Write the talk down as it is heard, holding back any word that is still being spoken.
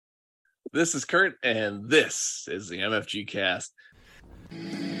This is Kurt, and this is the MFG Cast.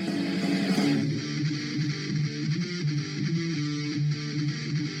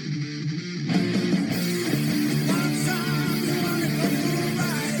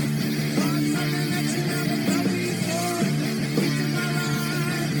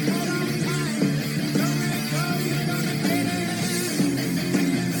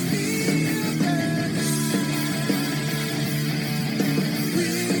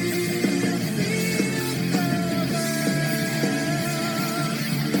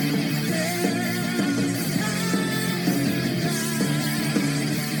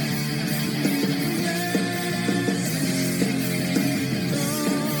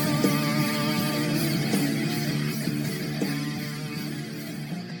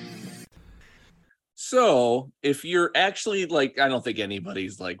 So if you're actually I don't think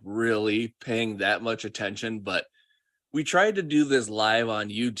anybody's really paying that much attention, but we tried to do this live on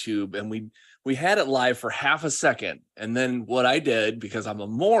YouTube, and we had it live for half a second. And then what I did, because I'm a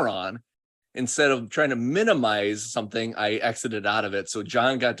moron, instead of trying to minimize something, I exited out of it. So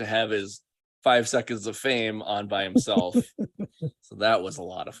John got to have his 5 seconds of fame on by himself. So that was a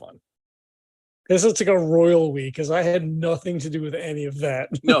lot of fun. This looks like a royal week because I had nothing to do with any of that.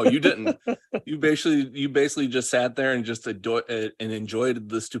 No, you didn't. You basically just sat there and just enjoyed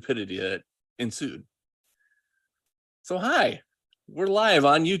the stupidity that ensued. So hi, we're live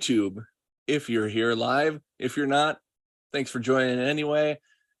on YouTube. If you're here live, if you're not, thanks for joining anyway.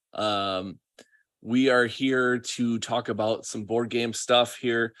 We are here to talk about some board game stuff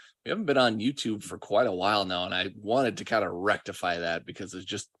here. We haven't been on YouTube for quite a while now, and I wanted to kind of rectify that because it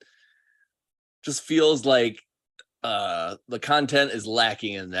just feels like the content is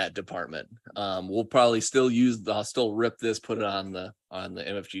lacking in that department. We'll probably I'll still rip this, put it on the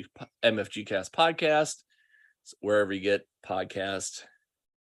MFG Cast podcast. So wherever you get podcast,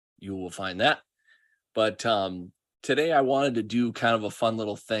 you will find that. But today I wanted to do kind of a fun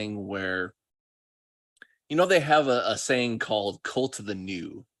little thing where, they have a saying called cult of the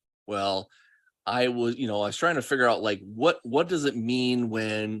new. Well, I was trying to figure out what does it mean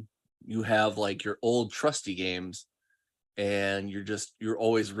when you have your old trusty games and you're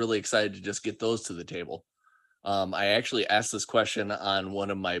always really excited to just get those to the table. I actually asked this question on one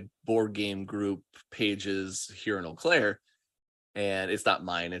of my board game group pages here in Eau Claire, and it's not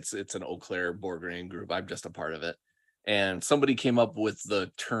mine. It's an Eau Claire board game group. I'm just a part of it. And somebody came up with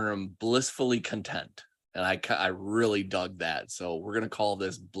the term blissfully content. And I really dug that. So we're going to call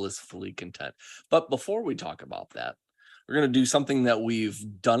this Blissfully Content. But before we talk about that, we're going to do something that we've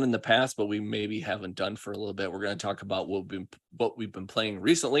done in the past, but we maybe haven't done for a little bit. We're going to talk about what we've been playing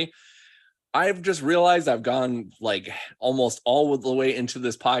recently. I've just realized I've gone almost all the way into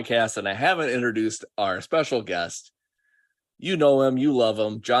this podcast, and I haven't introduced our special guest. You know him, you love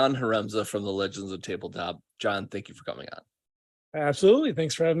him, John Haremza from the Legends of Tabletop. John, thank you for coming on. Absolutely.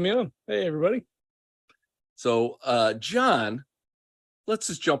 Thanks for having me on. Hey, everybody. So, John, let's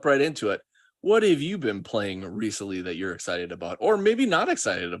just jump right into it. What have you been playing recently that you're excited about, or maybe not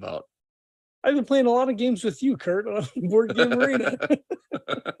excited about? I've been playing a lot of games with you, Kurt, on Board Game Arena.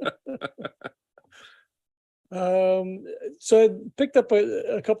 So I picked up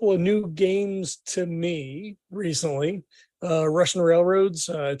a couple of new games to me recently. Russian Railroads.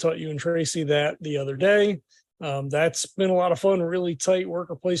 I taught you and Tracy that the other day. That's been a lot of fun. Really tight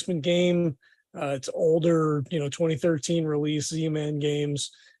worker placement game. It's older, 2013 release Z-Man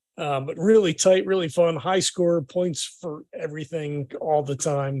games. But really tight, really fun, high score, points for everything all the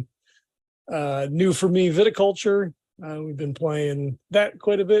time. New for me, Viticulture. We've been playing that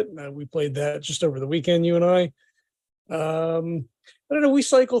quite a bit. We played that just over the weekend, you and I. I don't know, we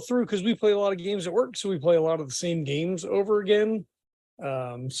cycle through because we play a lot of games at work, so we play a lot of the same games over again.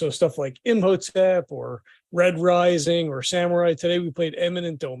 So stuff like Imhotep or Red Rising or Samurai. Today we played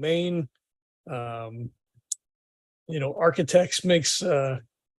Eminent Domain. Architects makes a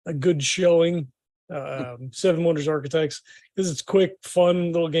good showing. Seven Wonders Architects, because it's quick,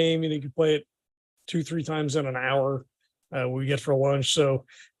 fun little game. You can play it 2-3 times in an hour. We get for lunch. So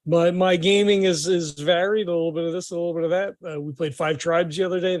my gaming is varied, a little bit of this, a little bit of that. We played Five Tribes the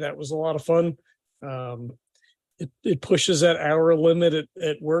other day. That was a lot of fun. It pushes that hour limit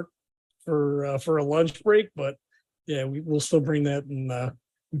at work for a lunch break, but yeah, we'll still bring that, and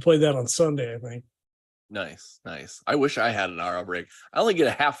we played that on Sunday, I think. Nice. I wish I had an hour break. I only get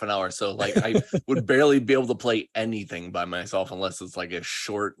a half an hour, so I would barely be able to play anything by myself unless it's a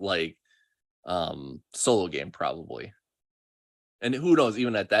short solo game, probably. And who knows,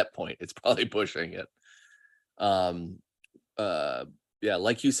 even at that point, it's probably pushing it. Yeah,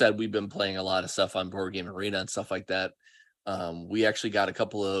 like you said, we've been playing a lot of stuff on Board Game Arena and stuff like that. We actually got a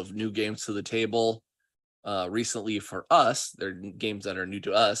couple of new games to the table recently for us. They're games that are new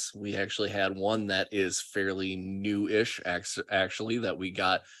to us. We actually had one that is fairly new-ish, actually, that we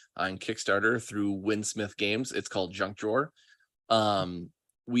got on Kickstarter through Winsmith Games. It's called Junk Drawer.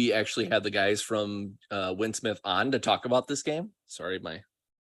 We actually had the guys from Winsmith on to talk about this game. Sorry,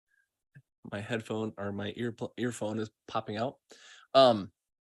 my headphone or my earphone is popping out.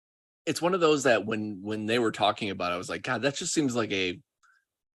 It's one of those that when they were talking about it, I was like, God, that just seems like a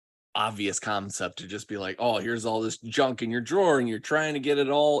obvious concept to just be like, oh, here's all this junk in your drawer and you're trying to get it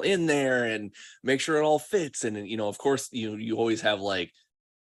all in there and make sure it all fits. And of course, you always have like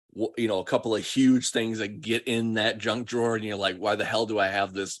a couple of huge things that get in that junk drawer and you're like, why the hell do I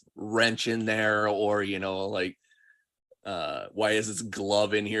have this wrench in there? Or like why is this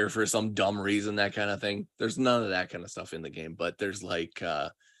glove in here for some dumb reason, that kind of thing. There's none of that kind of stuff in the game, but there's like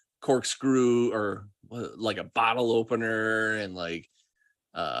corkscrew or like a bottle opener and like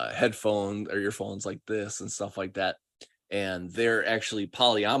headphones or earphones like this and stuff like that. And they're actually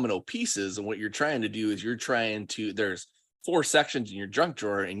polyomino pieces, and what you're trying to do is there's 4 sections in your junk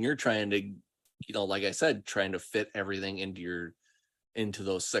drawer, and you're trying to like I said, trying to fit everything into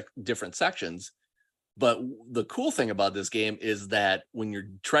those different sections. But the cool thing about this game is that when you're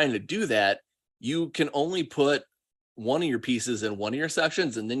trying to do that, you can only put one of your pieces in one of your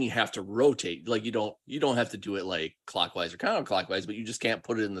sections, and then you have to rotate. Like you don't have to do it like clockwise or counterclockwise, but you just can't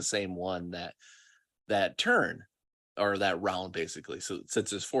put it in the same one that turn or that round, basically. So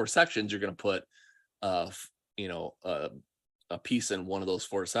since there's 4 sections, you're going to put a piece in one of those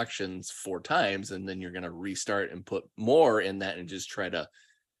 4 sections 4 times, and then you're going to restart and put more in that and just try to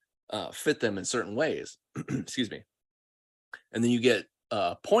fit them in certain ways. Excuse me. And then you get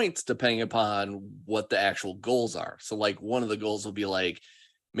points depending upon what the actual goals are. So like one of the goals will be like,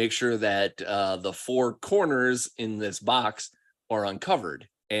 make sure that the 4 corners in this box are uncovered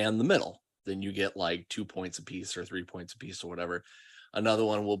and the middle. Then you get like 2 points a piece or 3 points a piece or whatever. Another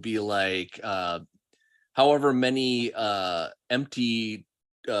one will be like however many empty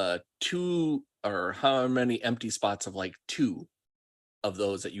 2 or however many empty spots of like 2 of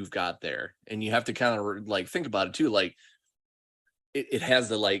those that you've got there. And you have to kind of like think about it too. Like it has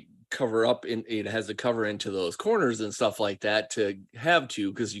to like cover up in, it has to cover into those corners and stuff like that to have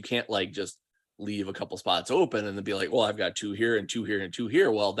 2, because you can't like just leave a couple spots open and then be like, well, I've got 2 here and 2 here and 2 here.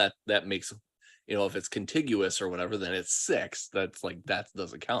 Well, that makes, if it's contiguous or whatever, then it's 6. That's like, that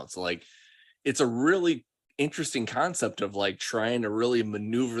doesn't count. So like, it's a really interesting concept of like trying to really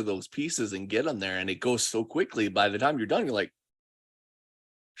maneuver those pieces and get them there. And it goes so quickly. By the time you're done, you're like,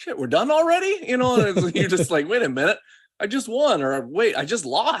 shit, we're done already? And you're just like, wait a minute, I just won, or wait, I just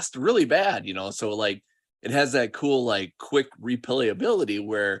lost really bad, So like it has that cool, like quick replayability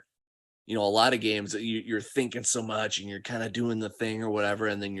where, a lot of games you're thinking so much and you're kind of doing the thing or whatever.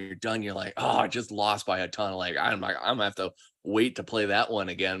 And then you're done. You're like, oh, I just lost by a ton. Like, I'm gonna have to wait to play that one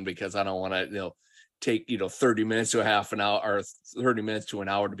again because I don't want to, take, 30 minutes to a half an hour or 30 minutes to an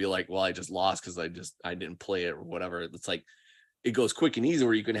hour to be like, well, I just lost because I didn't play it or whatever. It's like, it goes quick and easy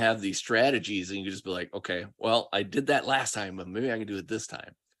where you can have these strategies and you can just be like, okay, well, I did that last time, but maybe I can do it this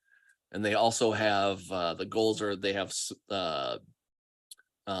time. And they also have the goals are they have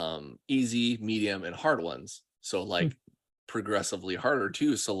easy, medium, and hard ones. So like progressively harder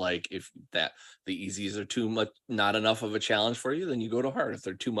too. So like if the easies are too much, not enough of a challenge for you, then you go to hard. If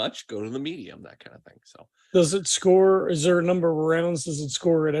they're too much, go to the medium, that kind of thing. So does it score? Is there a number of rounds? Does it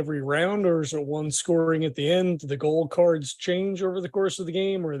score at every round, or is it one scoring at the end? Do the goal cards change over the course of the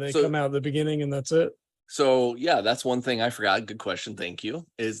game, or they come out at the beginning and that's it? So yeah, that's one thing I forgot. Good question. Thank you.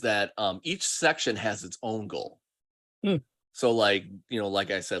 Is that each section has its own goal. So like,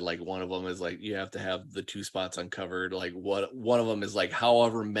 like I said, like one of them is like, you have to have the 2 spots uncovered. Like one of them is like,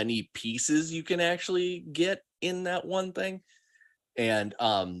 however many pieces you can actually get in that one thing. And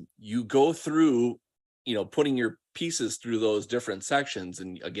you go through, putting your pieces through those different sections.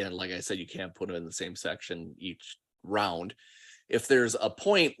 And again, like I said, you can't put them in the same section each round. If there's a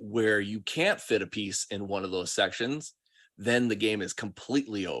point where you can't fit a piece in one of those sections, then the game is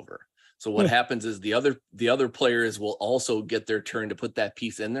completely over. So what happens is the other players will also get their turn to put that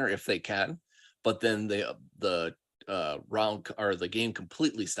piece in there if they can, but then the round or the game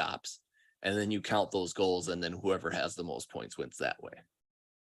completely stops, and then you count those goals, and then whoever has the most points wins that way.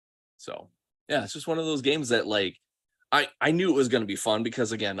 So yeah, it's just one of those games that like I knew it was going to be fun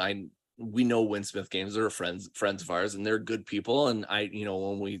because again, we know Winsmith Games, they're friends of ours, and they're good people. And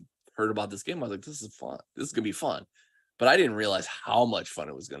when we heard about this game, I was like, this is fun. This is gonna be fun. But I didn't realize how much fun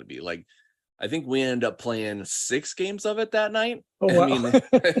it was going to be. Like, I think we ended up playing 6 games of it that night. Oh, wow. I mean,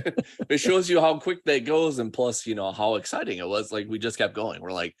 it shows you how quick that goes, and plus, you know, how exciting it was. Like, we just kept going.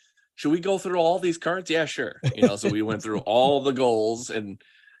 We're like, should we go through all these cards? Yeah, sure. You know, so we went through all the goals, and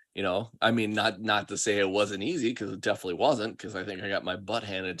you know, I mean, not to say it wasn't easy, because it definitely wasn't, because I think I got my butt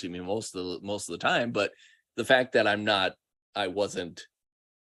handed to me most of the time. But the fact that I wasn't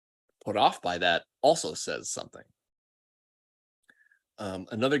put off by that also says something.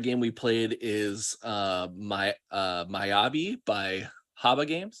 Another game we played is Miyabi by Haba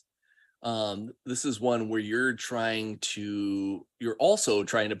Games. This is one where you're also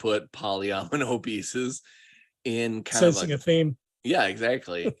trying to put polyomino pieces in kind Sensing of a theme. yeah,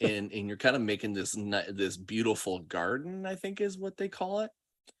 exactly. And you're kind of making this beautiful garden, I think is what they call it.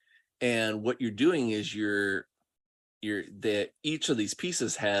 And what you're doing is each of these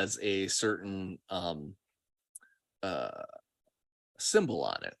pieces has a certain symbol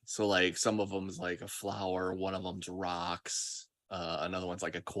on it. So like some of them is like a flower, one of them's rocks, another one's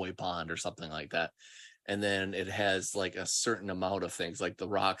like a koi pond or something like that. And then it has like a certain amount of things, like the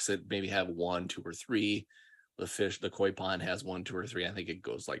rocks that maybe have 1, 2, or 3. The koi pond has 1, 2, or 3. I think it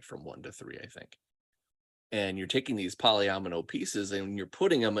goes like from 1 to 3, I think. And you're taking these polyomino pieces and you're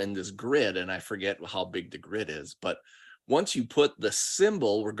putting them in this grid, and I forget how big the grid is, but once you put the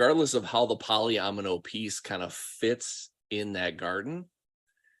symbol, regardless of how the polyomino piece kind of fits in that garden,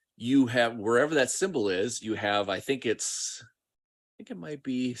 you have, wherever that symbol is, you have, I think it might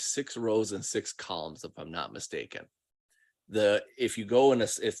be 6 rows and 6 columns, if I'm not mistaken. If you go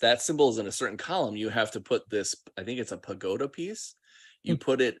if that symbol is in a certain column, you have to put this, I think it's a pagoda piece, you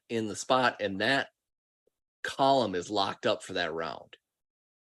put it in the spot, and that column is locked up for that round.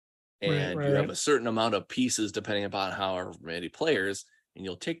 And you have a certain amount of pieces depending upon however many players, and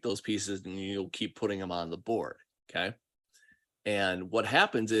you'll take those pieces and you'll keep putting them on the board. Okay. And what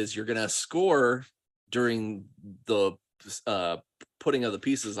happens is you're going to score during the putting of the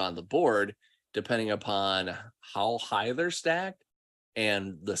pieces on the board, depending upon how high they're stacked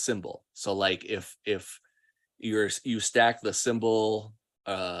and the symbol. So like if you stack the symbol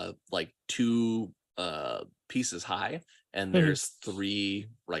like 2 pieces high, and there's 3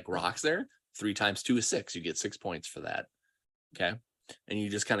 like rocks there, 3 times 2 is 6. You get 6 points for that. Okay. And you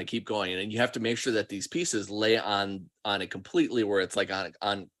just kind of keep going, and you have to make sure that these pieces lay on it completely, where it's like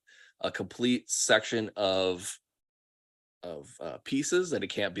on a complete section of pieces, that it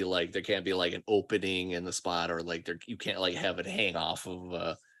can't be like, there can't be like an opening in the spot, or like you can't like have it hang off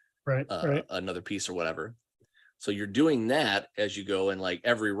of another piece or whatever. So you're doing that as you go, and like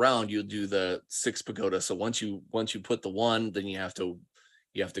every round you'll do the 6 pagoda. So once you put the 1, then you have to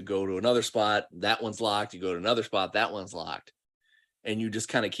go to another spot. That one's locked. You go to another spot. That one's locked. And you just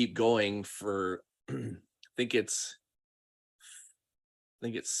kind of keep going for, I think it's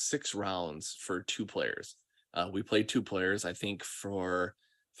 6 rounds for 2 players. We played 2 players. I think for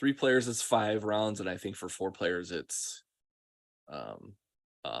 3 players it's 5 rounds, and I think for 4 players it's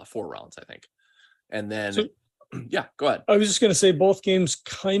 4 rounds, I think. And then yeah, go ahead. I was just going to say, both games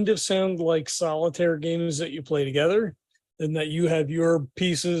kind of sound like solitaire games that you play together, and that you have your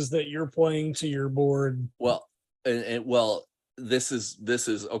pieces that you're playing to your board. Well, well, this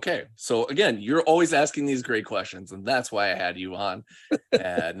is okay. So again, you're always asking these great questions, and that's why I had you on.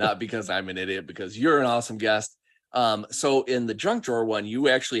 Not because I'm an idiot, because you're an awesome guest. So in the junk drawer one, you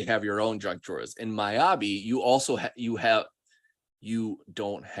actually have your own junk drawers. In Miyabi, you also you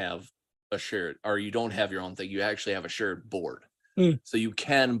don't have a shared, or you don't have your own thing. You actually have a shared board. So you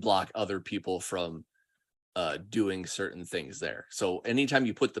can block other people from doing certain things there. So anytime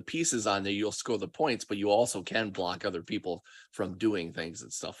you put the pieces on there, you'll score the points, but you also can block other people from doing things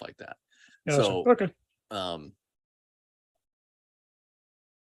and stuff like that. Gotcha. So okay. Oh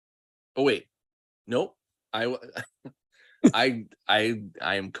wait, nope. I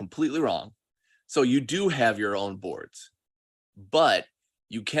am completely wrong. So you do have your own boards, but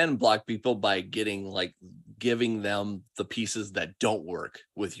you can block people by giving them the pieces that don't work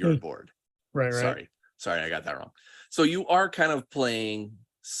with your board. Right. Sorry, I got that wrong. So you are kind of playing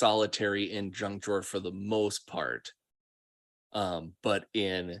solitary in junk drawer for the most part. But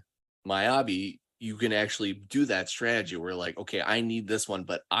in Miyabi, you can actually do that strategy where like, okay, I need this one,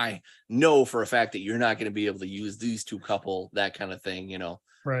 but I know for a fact that you're not going to be able to use these 2 couple, that kind of thing, you know?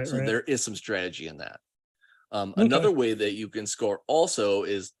 Right. So there is some strategy in that. Another way that you can score also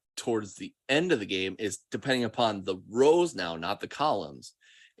is towards the end of the game, is depending upon the rows now, not the columns,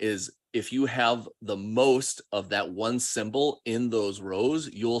 is if you have the most of that one symbol in those rows,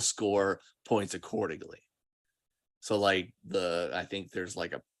 you'll score points accordingly. So like I think there's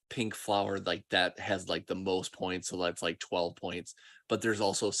like a pink flower, like that has like the most points, so that's like 12 points. But there's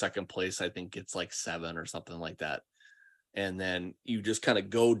also second place, I think it's like 7 or something like that. And then you just kind of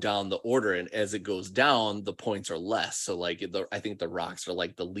go down the order, and as it goes down, the points are less. So like I think the rocks are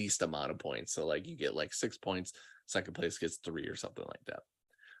like the least amount of points. So like you get like 6 points, second place gets 3 or something like that.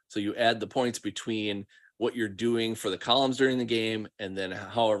 So you add the points between what you're doing for the columns during the game, and then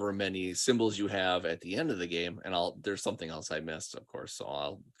however many symbols you have at the end of the game. And there's something else I missed, of course, so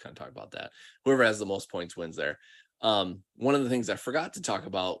I'll kind of talk about that. Whoever has the most points wins there. One of the things I forgot to talk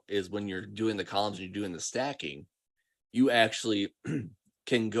about is when you're doing the columns and you're doing the stacking, you actually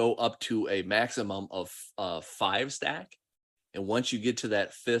can go up to a maximum of 5 stack. And once you get to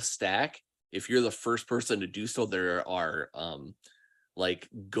that 5th stack, if you're the first person to do so, there are like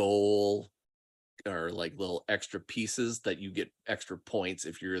goal or like little extra pieces that you get extra points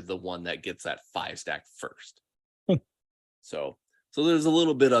if you're the one that gets that 5 stack first. So there's a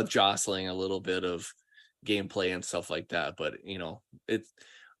little bit of jostling, a little bit of gameplay and stuff like that. But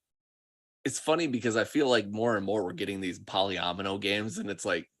it's funny because I feel like more and more we're getting these polyomino games, and it's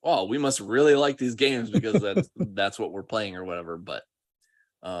like, oh, we must really like these games because that's what we're playing or whatever. But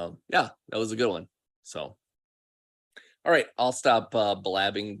yeah, that was a good one. So all right, I'll stop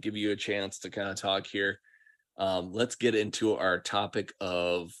blabbing, give you a chance to kind of talk here. Let's get into our topic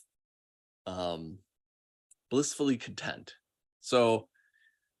of blissfully content. So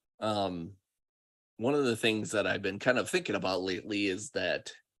one of the things that I've been kind of thinking about lately is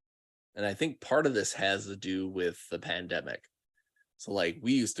that, and I think part of this has to do with the pandemic. So like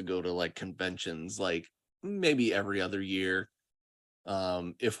we used to go to like conventions like maybe every other year,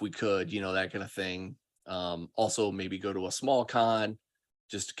 if we could, that kind of thing. Also maybe go to a small con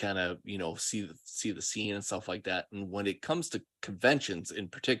just to kind of see the scene and stuff like that. And when it comes to conventions in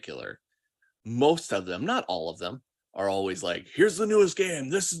particular, most of them, not all of them, are always like, here's the newest game,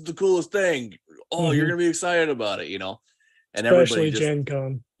 this is the coolest thing, you're gonna be excited about it, and especially everybody just, Gen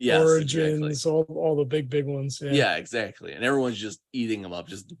Con, yes, Origins, exactly. all the big ones. Yeah, exactly. And everyone's just eating them up,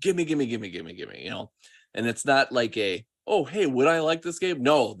 just gimme, and it's not like oh, hey, would I like this game?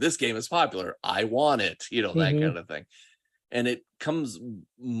 No, this game is popular, I want it, that kind of thing. And it comes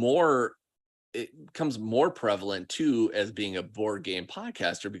more prevalent too as being a board game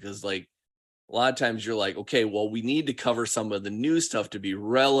podcaster, because like a lot of times you're like, okay, well, we need to cover some of the new stuff to be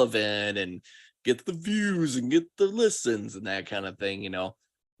relevant and get the views and get the listens and that kind of thing,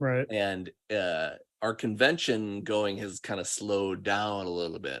 Right. And our convention going has kind of slowed down a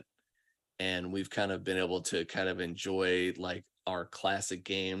little bit, and we've kind of been able to kind of enjoy like our classic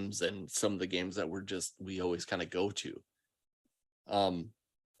games and some of the games that we always kind of go to.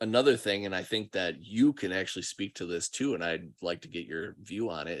 Another thing, and I think that you can actually speak to this too, and I'd like to get your view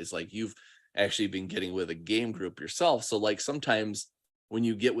on it, is like you've actually been getting with a game group yourself. So like sometimes when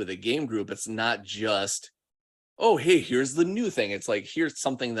you get with a game group, it's not just, oh, hey, here's the new thing. It's like, here's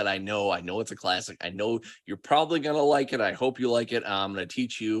something that I know it's a classic, I know you're probably gonna like it, I hope you like it, I'm gonna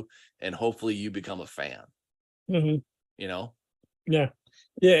teach you, and hopefully you become a fan. Yeah,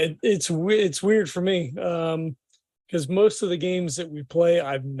 it's weird for me, because most of the games that we play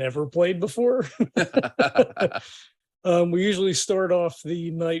I've never played before. We usually start off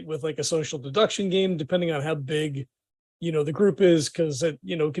the night with like a social deduction game, depending on how big the group is, because it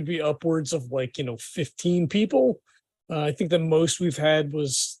could be upwards of like 15 people. I think the most we've had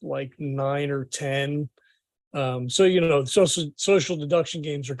was like 9 or 10. So social deduction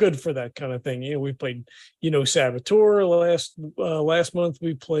games are good for that kind of thing. We played Saboteur last month.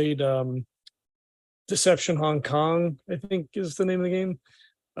 We played Deception Hong Kong, I think is the name of the game.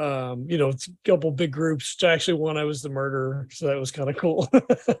 It's a couple big groups. Actually, one I was the murderer, so that was kind of cool.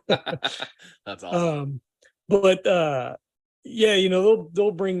 That's awesome. But yeah,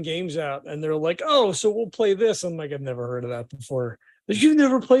 they'll bring games out and they're like, oh, so we'll play this. I'm like, I've never heard of that before. Like, you've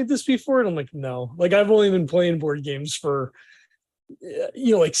never played this before? And I'm like, no. Like, I've only been playing board games for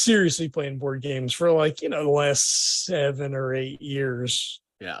like seriously playing board games for like the last 7 or 8 years.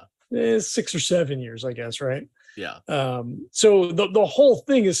 Yeah. 6 or 7 years, I guess, right? Yeah. So the whole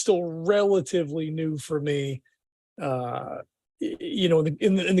thing is still relatively new for me, in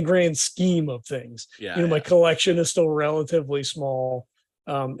the grand scheme of things. Yeah, my collection is still relatively small.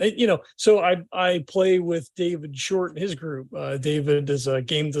 So I play with David Short and his group. David is a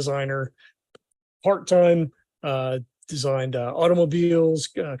game designer, part-time, designed automobiles,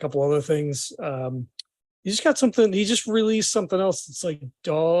 a couple other things. He just released something else. It's like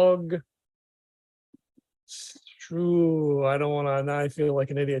dog. True. I don't want to. Now I feel like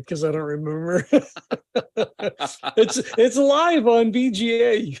an idiot because I don't remember. It's live on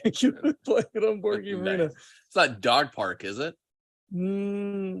BGA. You can play it on Board Game Arena. It's not Dog Park, is it?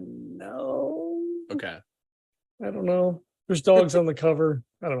 Okay. I don't know. There's dogs on the cover.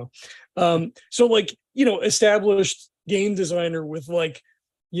 I don't know. So like, established game designer with like,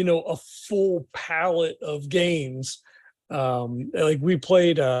 a full palette of games. Like we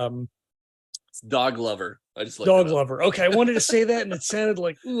played It's Dog Lover. I just looked it Dog up. Lover. Okay, I wanted to say that and it sounded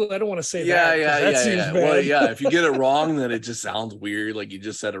like, ooh, I don't want to say Yeah, that because yeah, that yeah, seems yeah. bad. Well, yeah. If you get it wrong, then it just sounds weird. Like you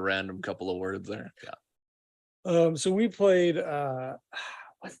just said a random couple of words there. Yeah. So we played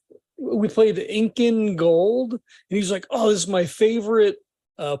Incan Gold, and he's like, "Oh, this is my favorite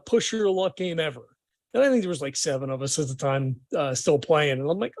push your luck game ever." And I think there was like 7 of us at the time still playing, and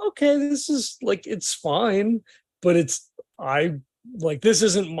I'm like, "Okay, this is like it's fine, but I like this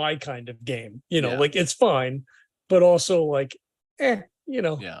isn't my kind of game, Yeah. like it's fine, but also like, Yeah.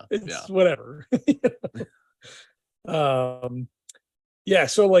 it's Yeah. whatever." um, yeah,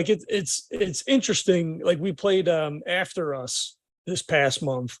 so like it's interesting. Like we played After Us this past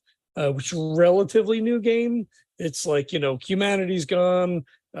month, which is a relatively new game. It's like, humanity's gone,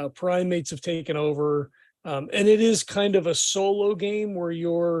 primates have taken over. And it is kind of a solo game where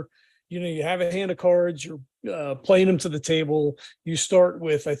you have a hand of cards, you're playing them to the table. You start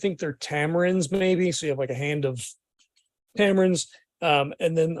with, I think they're tamarinds, maybe. So you have like a hand of tamarinds.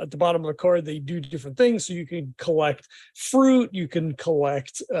 And then at the bottom of the card, they do different things. So you can collect fruit, you can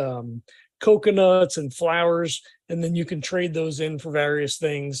collect coconuts and flowers, and then you can trade those in for various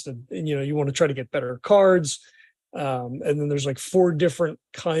things. And you want to try to get better cards. And then there's like 4 different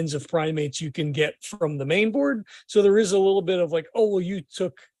kinds of primates you can get from the main board. So there is a little bit of like, oh, well, you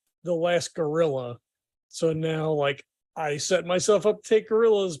took the last gorilla. So now like I set myself up to take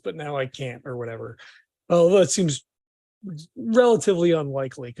gorillas, but now I can't or whatever. Although it seems relatively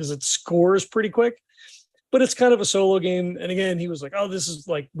unlikely because it scores pretty quick, but it's kind of a solo game. And again, he was like, "Oh, this is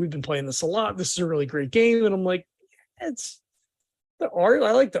like we've been playing this a lot. This is a really great game." And I'm like, "It's the art.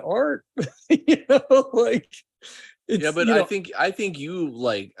 I like the art." Like it's Yeah, but I think you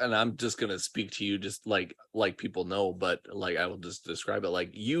like, and I'm just gonna speak to you just like people know, but like I will just describe it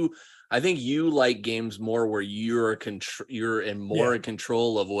like you. I think you like games more where you're in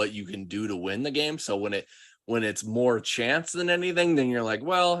control of what you can do to win the game. So when it's more chance than anything, then you're like,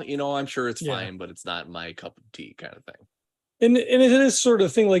 well, I'm sure it's fine, but it's not my cup of tea kind of thing. And it is sort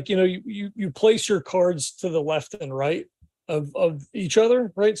of thing like, you place your cards to the left and right of each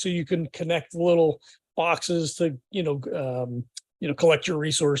other, right? So you can connect little boxes to, collect your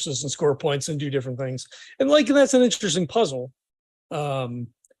resources and score points and do different things. And like, that's an interesting puzzle.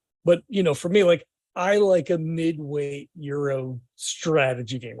 But for me, like I like a mid-weight Euro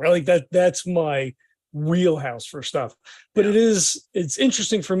strategy game, right? Like that's my wheelhouse for stuff. But it's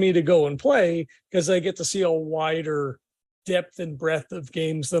interesting for me to go and play because I get to see a wider depth and breadth of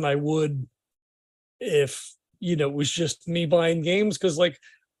games than I would if it was just me buying games, because like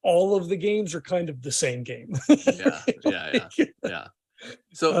all of the games are kind of the same game. Yeah.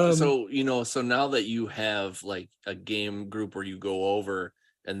 So now that you have like a game group where you go over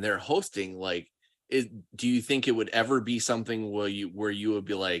and they're hosting, like do you think it would ever be something where you would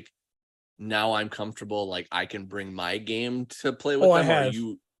be like, now I'm comfortable, like I can bring my game to play with them? I have.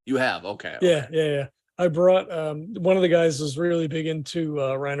 Or you have? Okay. Yeah. I brought one of the guys was really big into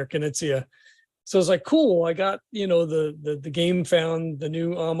Reiner Knizia. So I was like, cool, I got, the game found the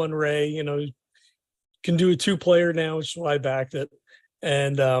new Amon Ray, can do a 2-player now, which is why I backed it.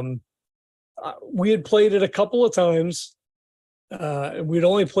 And we had played it a couple of times. We'd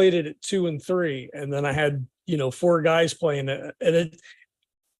only played it at 2 and 3. And then I had, 4 guys playing it. And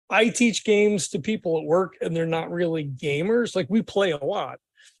I teach games to people at work and they're not really gamers. Like we play a lot.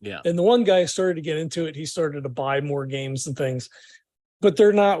 Yeah. And the one guy started to get into it. He started to buy more games and things, but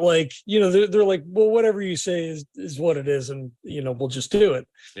they're not like, they're like, well, whatever you say is what it is. And, we'll just do it.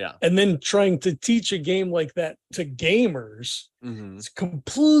 Yeah. And then trying to teach a game like that to gamers, it's a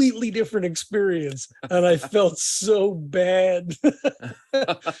completely different experience. And I felt so bad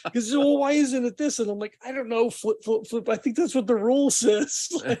because, well, why isn't it this? And I'm like, I don't know, flip. I think that's what the rule says.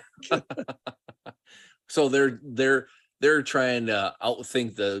 So they're trying to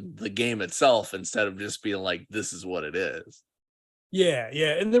outthink the game itself instead of just being like, this is what it is. Yeah.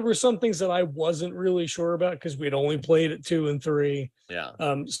 And there were some things that I wasn't really sure about because we'd only played at 2 and 3. Yeah.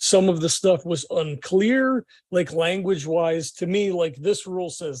 Some of the stuff was unclear, like language wise to me, like this rule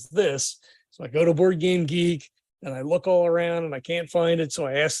says this. So I go to Board Game Geek and I look all around and I can't find it. So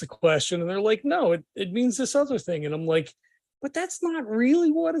I ask the question and they're like, no, it means this other thing. And I'm like, but that's not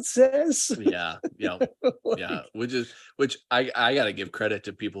really what it says. Yeah, yeah, yeah. Like, Which I gotta give credit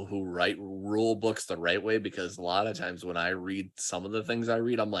to people who write rule books the right way, because a lot of times when I read some of the things I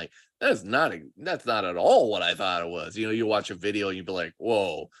read, I'm like, that's not at all what I thought it was. You know, you watch a video and you'd be like,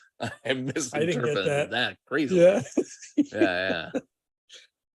 whoa, I I didn't get misinterpreted that. that crazily. Yeah. Yeah,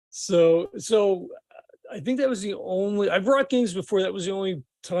 So I think that was the only, I brought games before. That was the only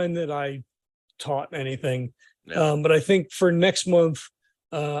time that I taught anything. yeah, But I think for next month,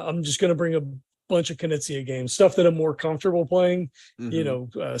 I'm just going to bring a bunch of Knizia games, stuff that I'm more comfortable playing.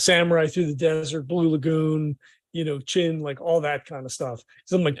 yeah. Samurai Through the Desert, Blue Lagoon, Chin, like all that kind of stuff.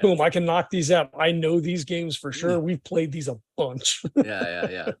 So I'm like, Yeah. boom, I can knock these out. I know these games for sure. Mm. We've played these a bunch.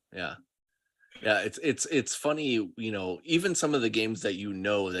 Yeah. Yeah, it's funny, even some of the games that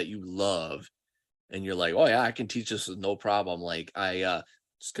that you love, and you're like, oh yeah, I can teach this with no problem. Like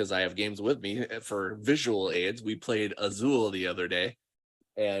just because I have games with me for visual aids, we played Azul the other day,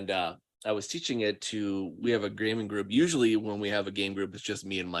 and I was teaching it to. We have a gaming group. Usually, when we have a game group, it's just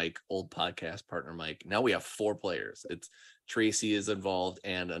me and Mike, old podcast partner Mike. Now we have 4 players. It's Tracy is involved,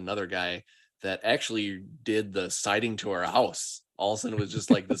 and another guy that actually did the siding to our house. All of a sudden, it was just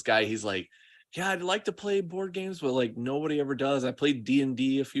like this guy. He's like, yeah, I'd like to play board games, but like nobody ever does. I played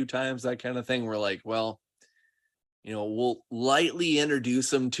D&D a few times, that kind of thing. We're like, well, we'll lightly introduce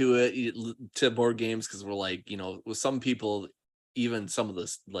them to it, to board games, because we're like, with some people, even some of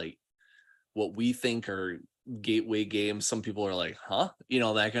this, like what we think are gateway games, some people are like, huh,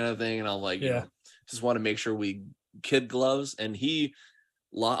 that kind of thing. And I'm like, Yeah. just want to make sure we kid gloves. And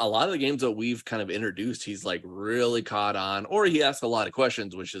a lot of the games that we've kind of introduced, he's like really caught on, or he asks a lot of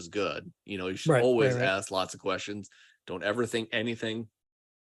questions, which is good. You should always Right. ask lots of questions. Don't ever think anything,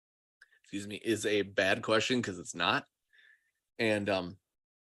 is a bad question, because it's not. And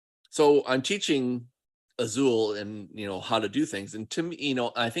so I'm teaching Azul and how to do things. And to me,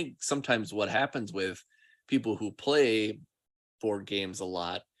 I think sometimes what happens with people who play board games a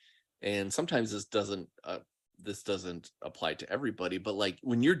lot, and sometimes this doesn't apply to everybody, but like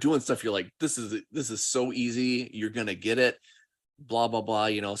when you're doing stuff, you're like, this is so easy, you're gonna get it, blah blah blah.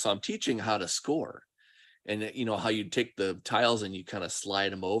 So I'm teaching how to score, and how you take the tiles and you kind of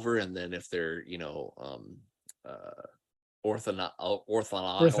slide them over, and then if they're uh Orthogonal.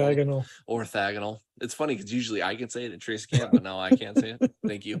 orthogonal. It's funny because usually I can say it and Trace can't, but now I can't say it.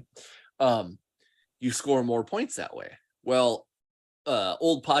 Thank you. You score more points that way. Well,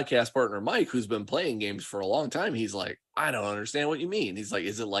 old podcast partner Mike, who's been playing games for a long time, he's like, I don't understand what you mean. He's like,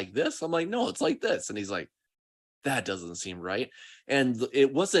 is it like this? I'm like, no, it's like this. And he's like, that doesn't seem right. And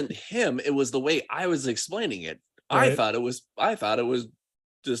it wasn't him, it was the way I was explaining it. Right. I thought it was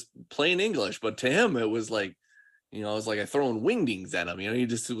just plain English, but to him it was like, it was like I throwing wingdings at him. He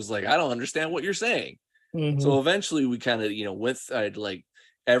just was like, I don't understand what you're saying. Mhm. So eventually we kind of, I'd like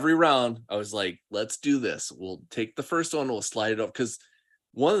every round, I was like, let's do this. We'll take the first one, we'll slide it up. Because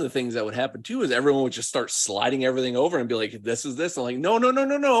one of the things that would happen too is everyone would just start sliding everything over and be like, this is this. I'm like,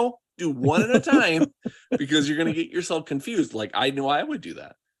 no. Do one at a time, because you're going to get yourself confused. Like I knew I would do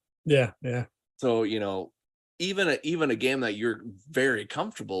that. Yeah. So, even a game that you're very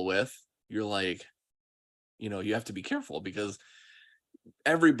comfortable with, you're like, you have to be careful, because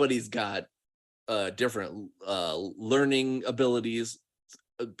everybody's got different learning abilities.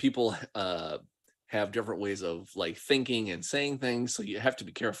 People have different ways of like thinking and saying things, so you have to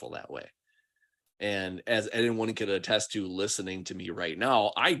be careful that way. And as anyone could attest to listening to me right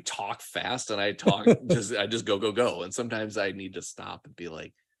now, I talk fast and I just go. And sometimes I need to stop and be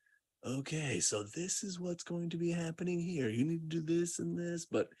like, okay, so this is what's going to be happening here. You need to do this and this.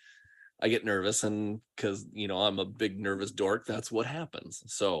 But I get nervous, and because I'm a big nervous dork, that's what happens.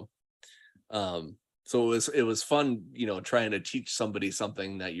 So it was fun, trying to teach somebody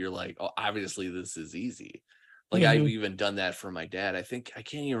something that you're like, oh, obviously this is easy. Like I've even done that for my dad. I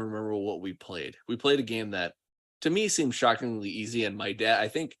can't even remember what we played. We played a game that to me seemed shockingly easy. And I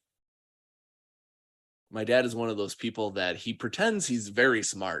think my dad is one of those people that he pretends he's very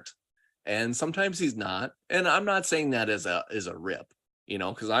smart, and sometimes he's not. And I'm not saying that as a rip,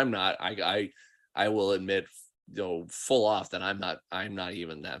 because I'm not. I will admit, full off that I'm not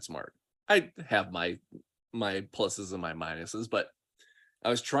even that smart. I have my pluses and my minuses, but I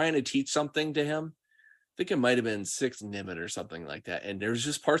was trying to teach something to him. I think it might have been 6 Nimit or something like that. And there's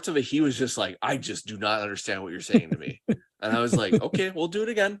just parts of it. He was just like, I just do not understand what you're saying to me. And I was like, okay, we'll do it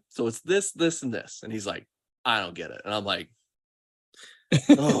again. So it's this, this, and this. And he's like, I don't get it. And I'm like,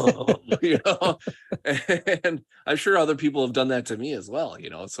 oh, and I'm sure other people have done that to me as well,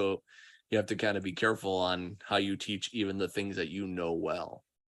 so you have to kind of be careful on how you teach even the things that well.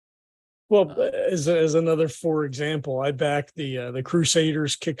 Well, Um, as another for example, I backed the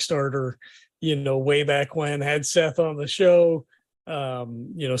Crusaders Kickstarter, way back when, had Seth on the show.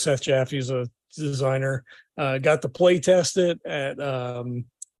 Seth Jaffe's a designer. Got to play test it at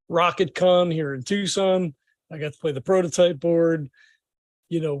RocketCon here in Tucson. I got to play the prototype board.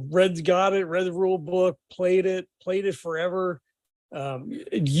 Red's got it, read the rule book, played it forever. I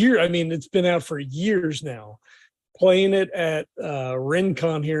mean, it's been out for years now. Playing it at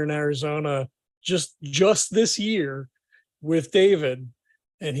RenCon here in Arizona just this year with David,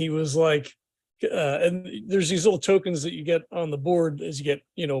 and he was like, and there's these little tokens that you get on the board as you get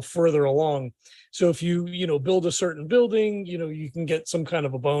further along. So if you build a certain building, you can get some kind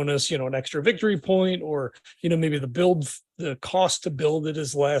of a bonus, an extra victory point, or maybe the cost to build it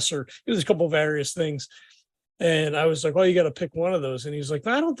is less, or there's a couple of various things. And I was like, well, you got to pick one of those. And he's like,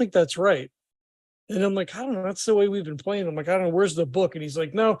 no, I don't think that's right. And I'm like, I don't know. That's the way we've been playing. I'm like, I don't know. Where's the book? And he's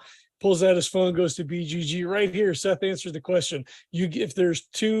like, no, pulls out his phone, goes to BGG right here. Seth answered the question. If there's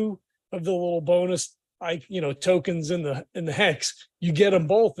two of the little bonus, tokens in the hex, you get them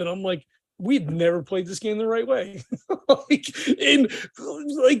both. And I'm like, we've never played this game the right way, in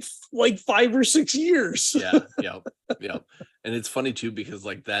like 5 or 6 years. yeah. And it's funny too, because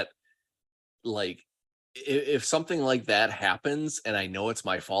like that, like, if something like that happens and I know it's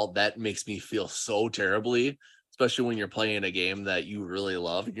my fault, that makes me feel so terribly, especially when you're playing a game that you really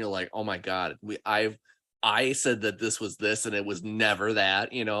love and you're like, oh my God, I said that this was this and it was never that,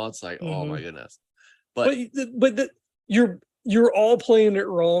 it's like, oh my goodness. But you're all playing it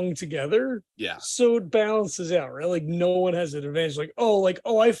wrong together. Yeah. So it balances out, right? Like no one has an advantage. Like, oh,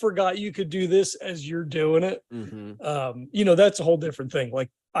 I forgot you could do this as you're doing it. That's a whole different thing. Like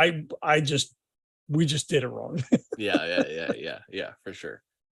we just did it wrong. Yeah, for sure.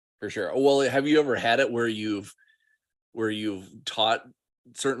 Well, have you ever had it where you've taught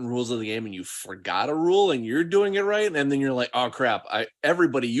certain rules of the game and you forgot a rule and you're doing it right, and then you're like, oh crap,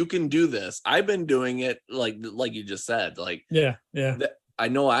 everybody, you can do this, I've been doing it, like you just said, like yeah I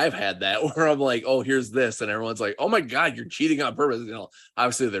know I've had that where I'm like, oh, here's this, and everyone's like, oh my God, you're cheating on purpose.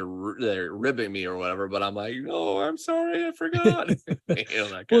 Obviously they're ribbing me or whatever, but I'm like, no, I'm sorry, I forgot. That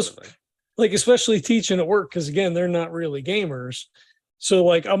kind of thing. Like especially teaching at work, because again, they're not really gamers. So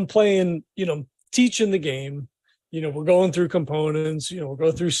like I'm playing, teaching the game, we're going through components, we'll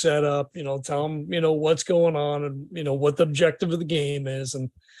go through setup, tell them, what's going on and, what the objective of the game is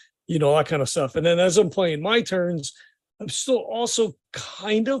and, all that kind of stuff. And then as I'm playing my turns, I'm still also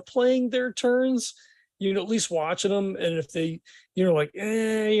kind of playing their turns, at least watching them. And if they,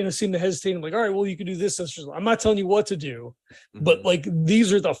 seem to hesitate, I'm like, all right, well, you can do this. I'm not telling you what to do, but like,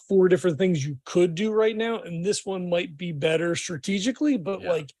 these are the 4 different things you could do right now. And this one might be better strategically, but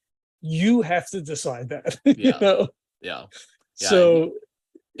like, you have to decide that, Yeah. So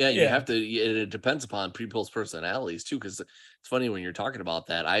you have to, it depends upon people's personalities too. Cause it's funny when you're talking about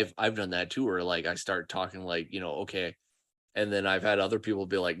that, I've done that too, where like, I start talking like, okay. And then I've had other people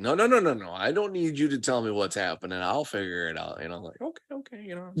be like, no, I don't need you to tell me what's happening, I'll figure it out. And I'm like,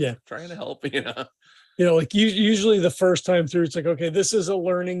 okay, I'm trying to help, like usually the first time through, it's like, okay, this is a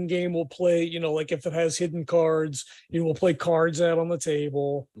learning game. We'll play, like if it has hidden cards, we'll play cards out on the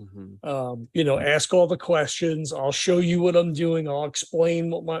table. Ask all the questions. I'll show you what I'm doing. I'll explain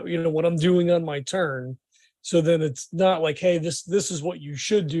what I'm doing on my turn. So then it's not like, hey, this is what you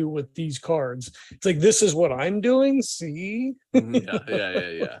should do with these cards. It's like, this is what I'm doing. See?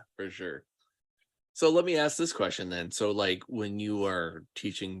 Yeah, for sure. So let me ask this question then. So like when you are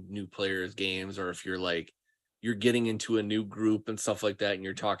teaching new players games, or if you're getting into a new group and stuff like that, and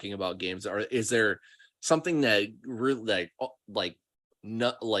you're talking about games, is there something that really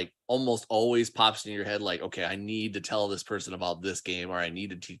not like almost always pops in your head? Like, okay, I need to tell this person about this game, or I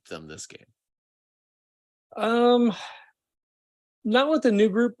need to teach them this game. Not with the new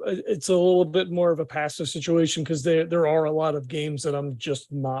group. It's a little bit more of a passive situation, because there are a lot of games that I'm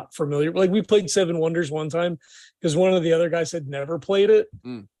just not familiar. Like we played Seven Wonders one time because one of the other guys had never played it.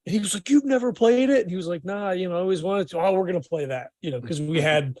 And he was like, you've never played it? And he was like, nah, I always wanted to. Oh, we're gonna play that, because we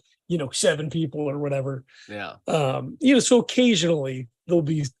had 7 people or whatever. So occasionally there'll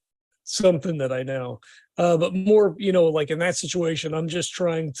be something that I know. But more, like in that situation, I'm just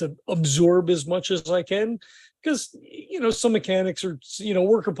trying to absorb as much as I can, because some mechanics are,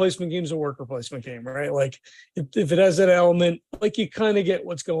 worker placement game's a worker placement game, right? Like if it has that element, like you kind of get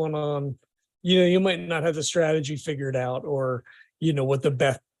what's going on. You might not have the strategy figured out, or what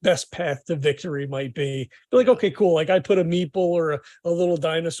the best path to victory might be. But like, okay, cool, like I put a meeple or a little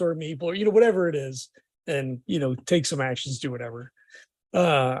dinosaur meeple, or whatever it is, and take some actions, do whatever.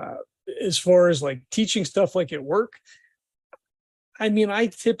 As far as like teaching stuff like at work, I mean, I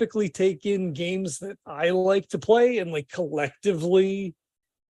typically take in games that I like to play and like collectively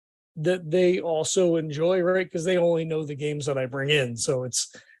that they also enjoy, right? Because they only know the games that I bring in. So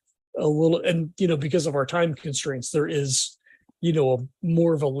it's a little, and because of our time constraints, there is, a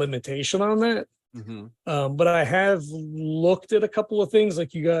more of a limitation on that. Mhm. But I have looked at a couple of things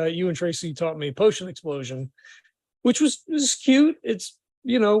like you and Tracy taught me Potion Explosion, which was cute. It's,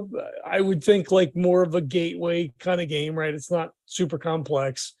 I would think like more of a gateway kind of game, right? It's not super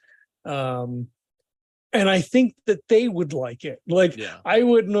complex. Um, and I think that they would like it. Like Yeah. I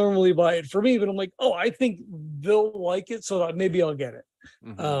would normally buy it for me, but I'm like, oh, I think they'll like it, so that maybe I'll get it.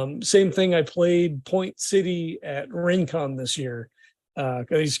 Mhm. Same thing. I played Point City at RainCon this year.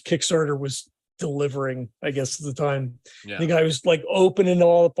 Because Kickstarter was delivering, I guess, at the time. The Yeah. guy was like opening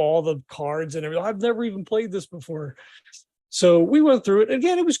all the cards and everything. I've never even played this before. So we went through it.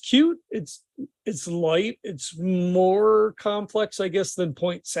 Again, it was cute. It's light. It's more complex, I guess, than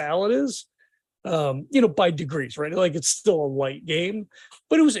Point Salad is. By degrees, right? Like it's still a light game,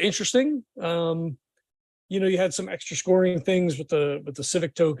 but it was interesting. You had some extra scoring things with the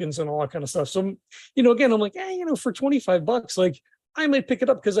civic tokens and all that kind of stuff. So, again, I'm like, for $25, like I might pick it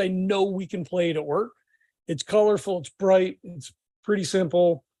up because I know we can play it at work. It's colorful, it's bright, it's pretty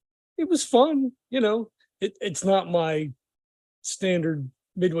simple. It was fun, it's not my standard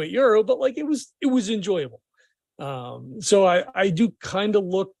midweight Euro, but like it was enjoyable. So I do kind of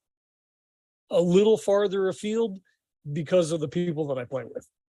look a little farther afield because of the people that I play with.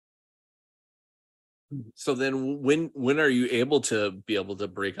 So then when are you able to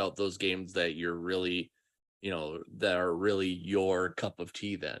break out those games that you're really, that are really your cup of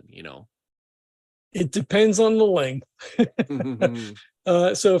tea then, It depends on the length. Mhm.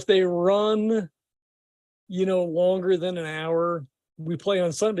 So if they run, longer than an hour, we play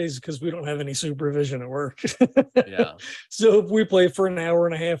on Sundays because we don't have any supervision at work. Yeah. So if we play for an hour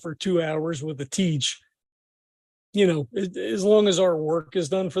and a half or 2 hours with a teach, as long as our work is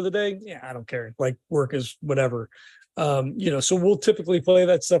done for the day, yeah, I don't care. Like work is whatever. So we'll typically play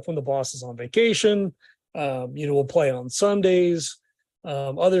that stuff when the boss is on vacation. We'll play on Sundays.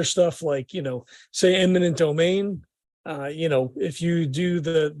 Other stuff like, say eminent domain. If you do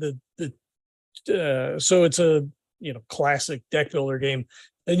so it's a classic deck builder game.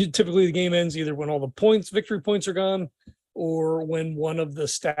 And typically the game ends either when all the victory points are gone, or when one of the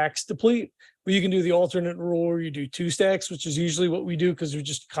stacks deplete. But you can do the alternate rule where you do 2 stacks, which is usually what we do because we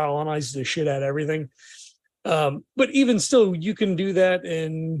just colonize the shit out of everything. But even still, you can do that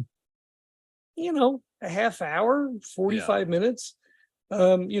in a half hour, 45 minutes.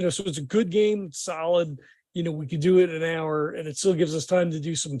 So it's a good game, solid. We could do it in an hour and it still gives us time to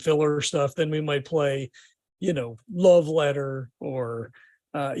do some filler stuff. Then we might play, love letter or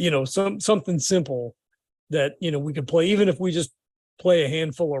something simple that we could play, even if we just play a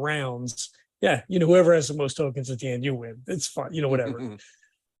handful of rounds. Yeah, whoever has the most tokens at the end, you win. It's fine, whatever.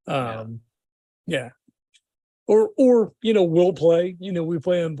 Yeah. Yeah. Or we'll play, we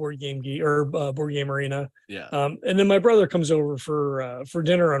play on Board Game Geek or Board Game Arena. Yeah. And then my brother comes over for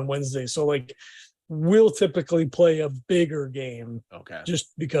dinner on Wednesday. So like we'll typically play a bigger game Okay.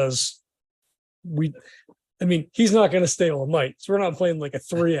 just because he's not going to stay all night. So we're not playing like a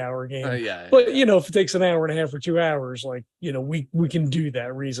 3-hour game. Yeah. But if it takes an hour and a half or 2 hours, like, we can do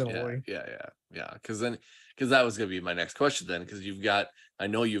that reasonably. Yeah. Because that was gonna be my next question then, because I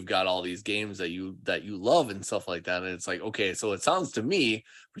know you've got all these games that you love and stuff like that, and it's like, okay, so it sounds to me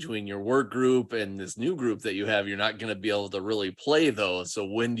between your work group and this new group that you have, you're not gonna be able to really play those. So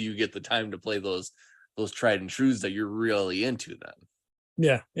when do you get the time to play those tried and trues that you're really into then?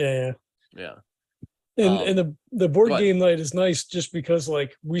 Yeah. And the board But game night is nice just because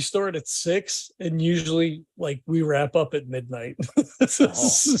like we start at 6 and usually like we wrap up at midnight. So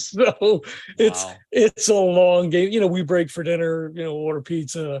wow. it's a long game. We break for dinner, order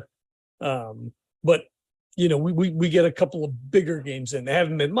pizza. But we get a couple of bigger games in. They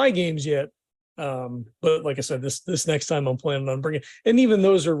haven't been my games yet. But like I said, this next time I'm planning on bringing, and even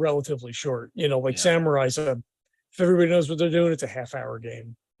those are relatively short, like Samurai said, if everybody knows what they're doing, it's a half-hour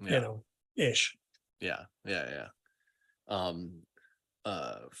game, ish. Yeah.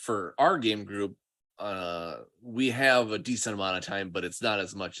 For our game group, we have a decent amount of time, but it's not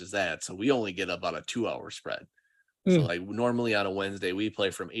as much as that. So we only get about a 2-hour spread. So like normally on a Wednesday, we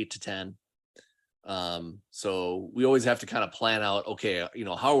play from 8 to 10. So we always have to kind of plan out, okay,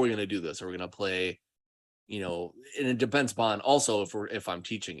 how are we going to do this? Are we going to play, and it depends upon also if I'm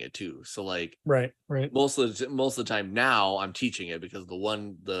teaching it too. So like, right. Most of the time now I'm teaching it because the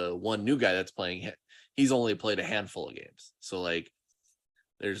one new guy that's playing it, he's only played a handful of games. So like,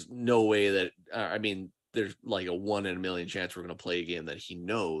 there's no way that there's like a 1 in a million chance we're going to play a game that he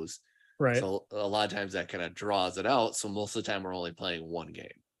knows. Right. So a lot of times that kind of draws it out. So most of the time we're only playing one game.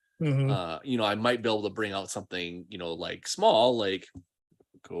 I might be able to bring out something, like small, like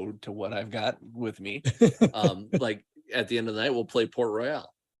go to what I've got with me. Like at the end of the night, we'll play Port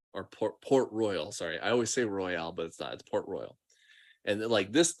Royale or Port Royal. Sorry. I always say Royale, but it's not, it's Port Royal. And then,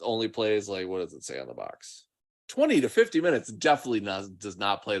 like, this only plays, like, what does it say on the box? 20 to 50 minutes. Definitely does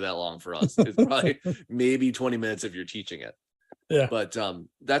not play that long for us. It's probably maybe 20 minutes if you're teaching it. Yeah. But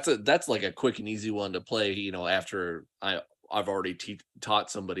that's like a quick and easy one to play, after I've already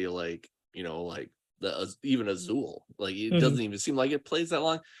taught somebody, like, like even Azul. Like, it doesn't even seem like it plays that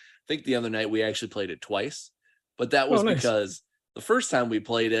long. I think the other night we actually played it twice, but that was because the first time we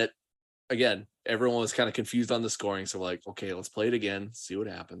played it, again, everyone was kind of confused on the scoring. So we're like, okay, let's play it again, see what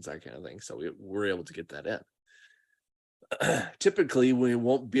happens, that kind of thing. So we were able to get that in. Typically, we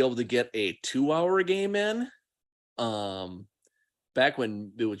won't be able to get a 2-hour game in. Back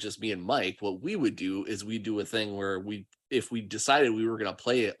when it was just me and Mike, what we would do is we do a thing where if we decided we were going to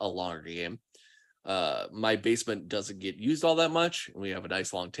play a longer game, my basement doesn't get used all that much, and we have a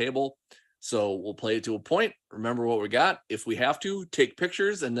nice long table. So we'll play it to a point, remember what we got. If we have to, take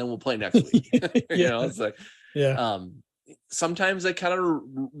pictures, and then we'll play next week. It's like, sometimes that kind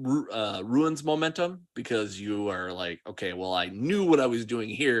of ruins momentum, because you are like, okay, well, I knew what I was doing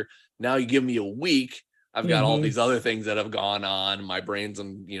here. Now you give me a week, I've got all these other things that have gone on. My brain's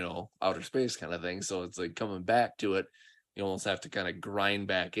in, outer space kind of thing. So it's like coming back to it, you almost have to kind of grind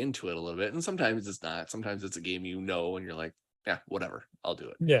back into it a little bit. And sometimes it's not. Sometimes it's a game, and you're like, yeah, whatever, I'll do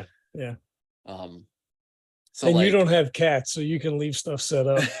it. Yeah. So, and like, you don't have cats, so you can leave stuff set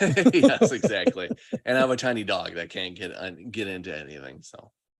up. Yes, exactly. And I have a tiny dog that can't get into anything.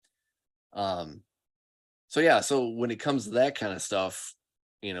 So so when it comes to that kind of stuff,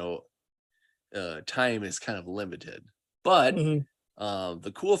 time is kind of limited. But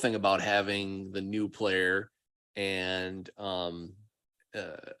the cool thing about having the new player and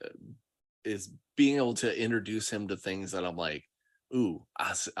is being able to introduce him to things that I'm like, ooh,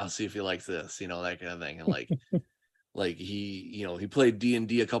 I'll see if he likes this, that kind of thing. And like he played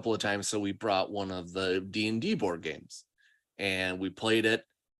D&D a couple of times, so we brought one of the D&D board games and we played it,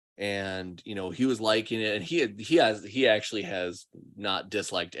 and he was liking it, and he actually has not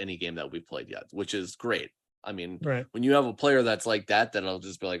disliked any game that we played yet, which is great. I mean, when you have a player that's like that, then I'll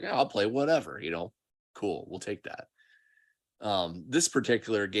just be like, I'll play whatever, cool, we'll take that. This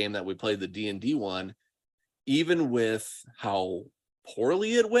particular game that we played, the D&D one, even with how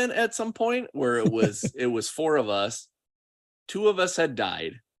poorly it went at some point, where it was 4 of us, 2 of us had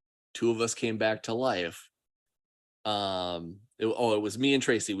died, 2 of us came back to life. It was me and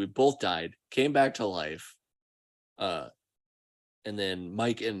Tracy, we both died, came back to life, and then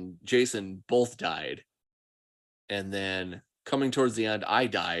Mike and Jason both died, and then coming towards the end, I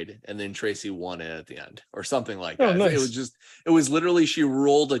died, and then Tracy won it at the end, or something like that. Nice. It was literally, she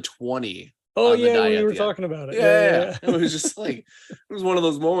rolled a 20. Oh yeah, we were talking about it. Yeah. It was just like, it was one of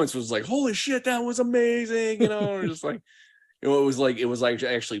those moments where it was like, holy shit, that was amazing. Just like, it was like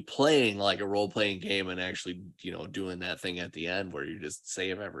actually playing like a role-playing game, and actually, doing that thing at the end where you just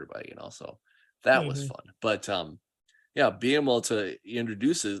save everybody, so that was fun. But being able to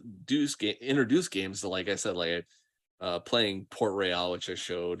introduce games to, like I said, like playing Port Royale, which I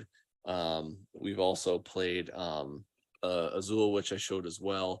showed. We've also played Azul, which I showed as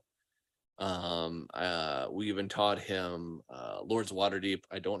well. We even taught him Lord's Waterdeep.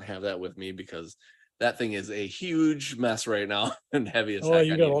 I don't have that with me because that thing is a huge mess right now and heavy as heck. Oh,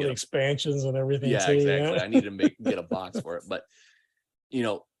 you got all the expansions and everything. Yeah, too, exactly. Yeah? I need to get a box for it. But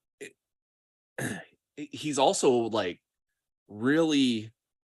he's also like really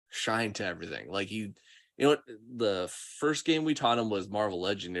shined to everything. Like the first game we taught him was Marvel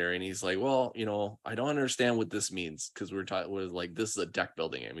Legendary, and he's like, well, I don't understand what this means, because we're like, this is a deck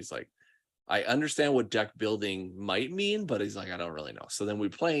building game. He's like, I understand what deck building might mean, but he's like, I don't really know. So then we're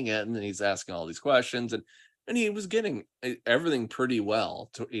playing it, and then he's asking all these questions, and he was getting everything pretty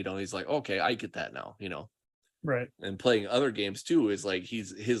well. He's like, okay, I get that now, Right. And playing other games too is like,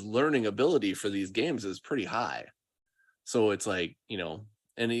 his learning ability for these games is pretty high. So it's like,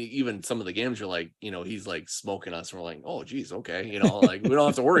 and even some of the games are like, he's like smoking us, and we're like, oh geez, okay, like, we don't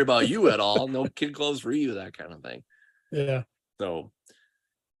have to worry about you at all. No kid clothes for you, that kind of thing. Yeah. So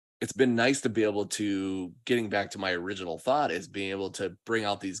it's been nice to be able to, getting back to my original thought, is being able to bring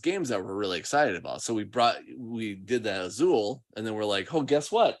out these games that we're really excited about. So we did that Azul, and then we're like, oh,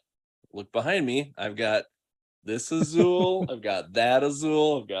 guess what? Look behind me. I've got this Azul. I've got that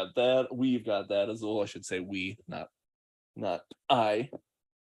Azul. I've got that. We've got that Azul. I should say we, not I.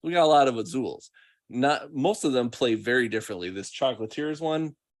 We got a lot of Azuls. not most of them play very differently. This Chocolatiers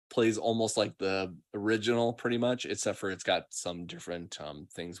one plays almost like the original pretty much, except for it's got some different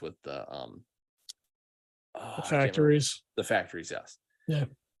things with the The I can't remember factories. the factories, yes. Yeah. I think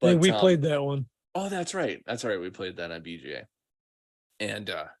But we played that one. oh, that's right. That's right. We played that on BGA. And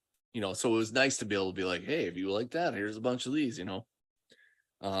so it was nice to be able to be like, hey, if you like that, here's a bunch of these,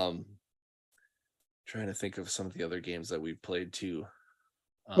 Um trying to think of some of the other games that we've played too.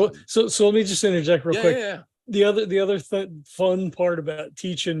 Well, so let me just interject real Yeah, quick. yeah. The other fun part about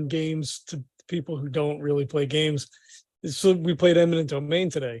teaching games to people who don't really play games is, so we played Eminent Domain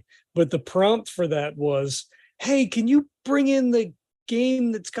today, but the prompt for that was, hey, can you bring in the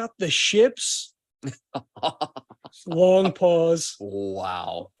game that's got the ships? Long pause.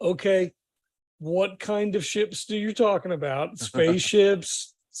 Wow. Okay, what kind of ships do you talking about?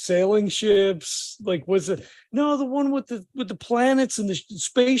 Spaceships, sailing ships? Like, was it no the one with the planets and the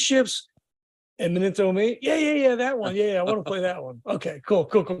spaceships? Eminent Domain? Yeah, that one. Yeah, I want to play that one. Okay, cool.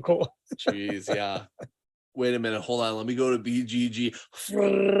 Jeez, yeah. Wait a minute, hold on. Let me go to BGG.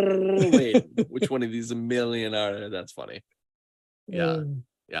 Wait, which one of these a million are there? That's funny. Yeah.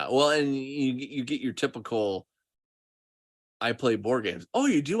 Yeah. Well, and you get your typical I play board games. Oh,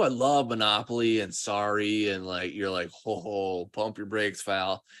 you do? I love Monopoly and Sorry, and like you're like, ho, pump your brakes,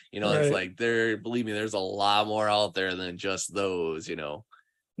 Val. It's Right. like believe me, there's a lot more out there than just those,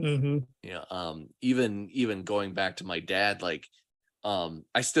 Mm-hmm. Yeah. Even going back to my dad, like,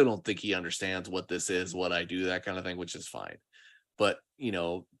 I still don't think he understands what this is, what I do, that kind of thing, which is fine. But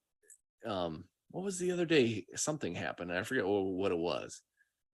what was the other day? Something happened. I forget what it was,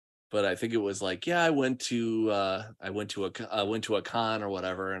 but I think it was like, yeah, I went to a con or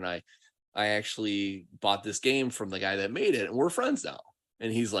whatever, and I actually bought this game from the guy that made it, and we're friends now.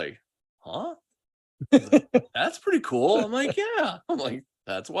 And he's like, huh? That's pretty cool. I'm like, yeah. I'm like,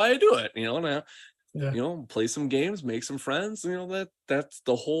 that's why I do it, and Yeah. play some games, make some friends, that's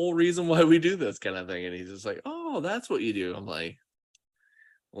the whole reason why we do this kind of thing. And he's just like, oh, that's what you do. I'm like,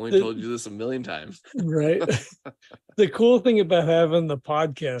 only told you this a million times. Right. The cool thing about having the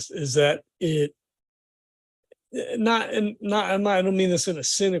podcast is that it I don't mean this in a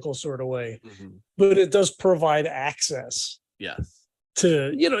cynical sort of way, Mhm. but it does provide access Yes.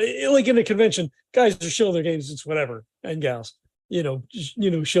 to, like in a convention, guys are showing their games, it's whatever, and gals, just,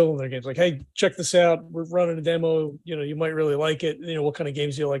 showing their games like, hey, check this out. We're running a demo, you might really like it. What kind of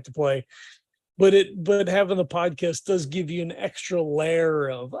games do you like to play? But having the podcast does give you an extra layer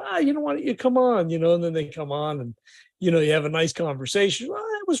of, you know what, you come on, and then they come on and, you have a nice conversation.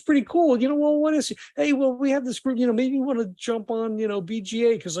 That was pretty cool. Well, what is, hey, well, we have this group, maybe you want to jump on,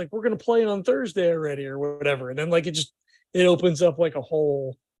 BGA, because like we're gonna play on Thursday already or whatever. And then like it opens up like a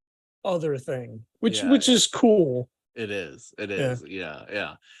whole other thing, which Yeah, is cool. it is. It Yeah. is. Yeah,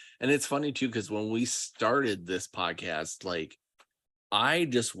 yeah. And it's funny too, because when we started this podcast, like I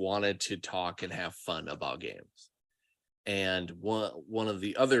just wanted to talk and have fun about games. And one of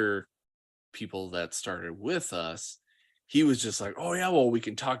the other people that started with us, he was just like, oh yeah, well, we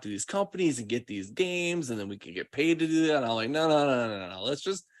can talk to these companies and get these games, and then we can get paid to do that. And I'm like, no.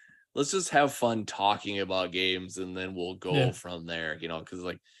 Let's just have fun talking about games, and then we'll go from there, because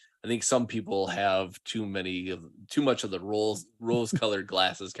like I think some people have too much of the rose colored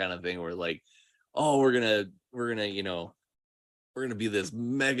glasses kind of thing, where like, oh, we're gonna be this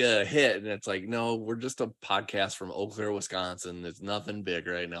mega hit, and it's like, no, we're just a podcast from Eau Claire, Wisconsin. It's nothing big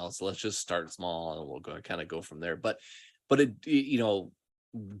right now, so let's just start small and we'll go from there. But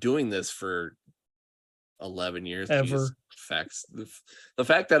doing this for 11 years, geez, Ever. facts. The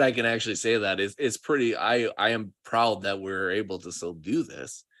fact that I can actually say that is pretty. I am proud that we're able to still do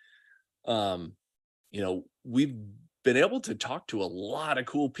this. We've been able to talk to a lot of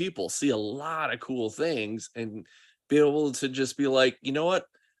cool people, see a lot of cool things, and be able to just be like, you know what?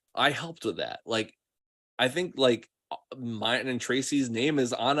 I helped with that. Like, I think like mine and Tracy's name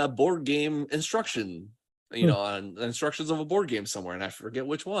is on a board game instruction, on instructions of a board game somewhere, and I forget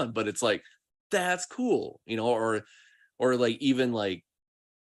which one, but it's like, that's cool, or like even like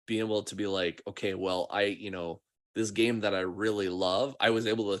being able to be like, okay, well, this game that I really love, I was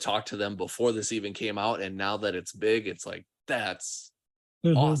able to talk to them before this even came out, and now that it's big, it's like, that's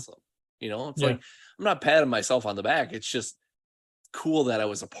Mhm. awesome. It's Yeah. like, I'm not patting myself on the back. It's just cool that I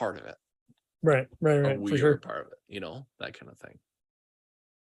was a part of it. Right. For We are a sure. part of it, that kind of thing.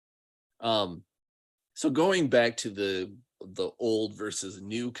 So going back to the old versus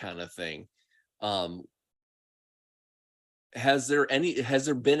new kind of thing, um, has there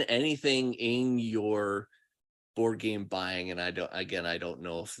been anything in your board game buying? And I don't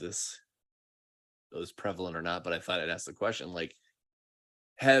know if this was prevalent or not, but I thought I'd ask the question, like,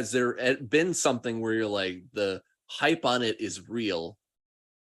 has there been something where you're like, the hype on it is real,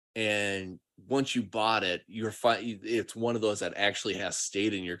 and once you bought it, it's one of those that actually has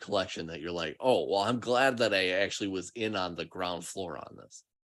stayed in your collection that you're like, oh, well, I'm glad that I actually was in on the ground floor on this?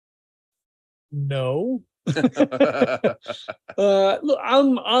 No. Look,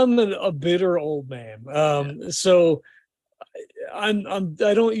 I'm a bitter old man. So I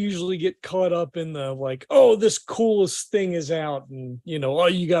don't usually get caught up in the like, oh, this coolest thing is out, and oh,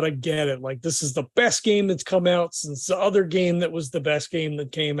 you gotta get it. Like, this is the best game that's come out since the other game that was the best game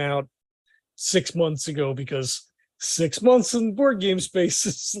that came out 6 months ago, because 6 months in board game space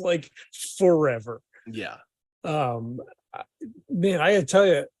is like forever. Yeah. Man, I gotta tell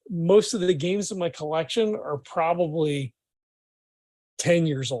you, most of the games in my collection are probably 10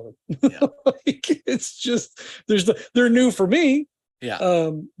 years old. Yeah. Like, it's just they're new for me.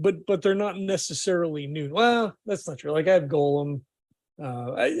 Yeah. But they're not necessarily new. Well, that's not true. Like, I have Golem.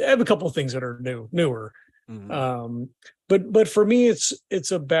 I have a couple of things that are newer. Mhm. But for me,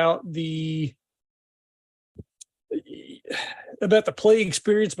 it's about the play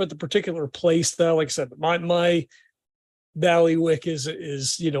experience, but the particular play style. Like I said, my Ballywick is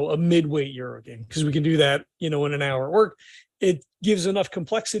a mid-weight Euro game, because we can do that in an hour at work. It gives enough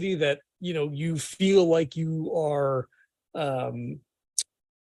complexity that you feel like you are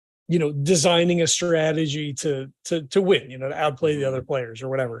designing a strategy to win, to outplay the other players or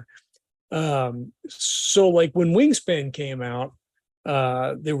whatever. So like when Wingspan came out,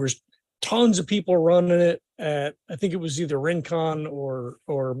 there was tons of people running it at, I think it was either Rincon or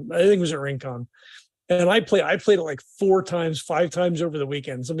I think it was at Rincon. And I played it like 4 times, 5 times over the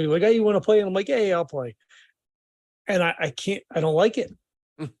weekend. Somebody was like, hey, you want to play? And I'm like, hey, I'll play. And I don't like it.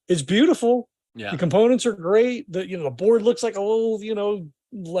 It's beautiful. Yeah. The components are great. The board looks like a little,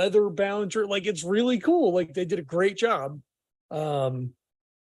 leather bound. Like, it's really cool. Like, they did a great job.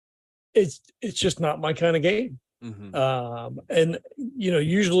 It's just not my kind of game. And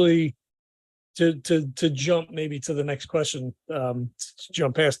usually to jump maybe to the next question, to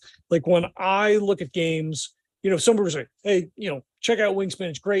jump past, like, when I look at games, somebody was like, hey, check out Wingspan,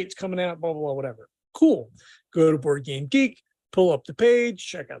 it's great, it's coming out, blah, blah, blah, whatever. Cool. Go to Board Game Geek, pull up the page,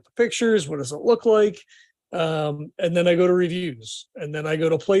 check out the pictures, what does it look like? And then I go to reviews, and then I go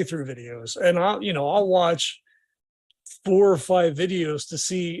to playthrough videos, and I'll watch 4 or 5 videos to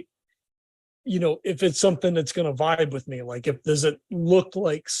see if it's something that's going to vibe with me. Like, does it look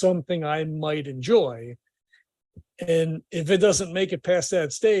like something I might enjoy? And if it doesn't make it past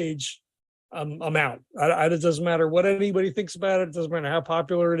that stage, I'm out. It doesn't matter what anybody thinks about it. It doesn't matter how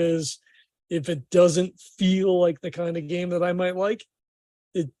popular it is. If it doesn't feel like the kind of game that I might like,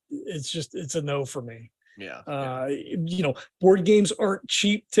 it's a no for me. Yeah. Board games aren't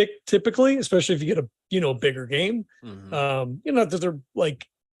cheap typically, especially if you get a bigger game. Not that they're like,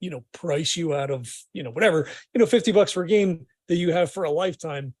 price you out of, whatever, $50 for a game that you have for a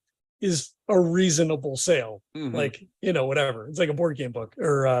lifetime is a reasonable sale. Like, whatever. It's like a board game book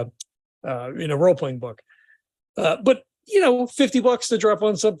or, role-playing book. But $50 to drop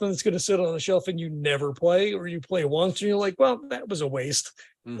on something that's going to sit on the shelf and you never play, or you play once and you're like, well, that was a waste.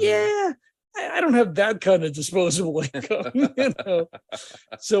 Yeah. I don't have that kind of disposable income,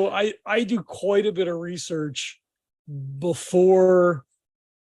 So I do quite a bit of research before,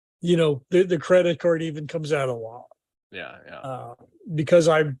 the credit card even comes out of law. Yeah. Because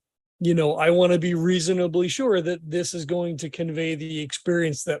I want to be reasonably sure that this is going to convey the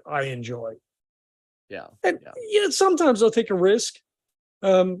experience that I enjoy. Yeah. And sometimes I'll take a risk.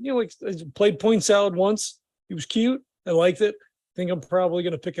 Like, I played Point Salad once. It was cute. I liked it. I think I'm probably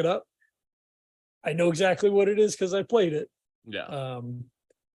going to pick it up. I know exactly what it is because I played it. Yeah.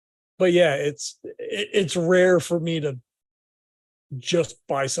 But yeah, it's rare for me to just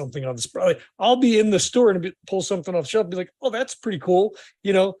buy something on the spot. Like, I'll be in the store and pull something off the shelf and be like, oh, that's pretty cool.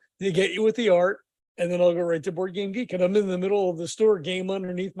 They get you with the art, and then I'll go right to Board Game Geek, and I'm in the middle of the store, game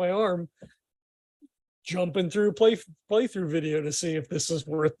underneath my arm, jumping through playthrough video to see if this is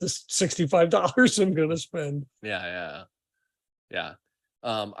worth this $65 I'm going to spend. Yeah.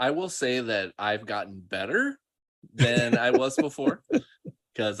 I will say that I've gotten better than I was before,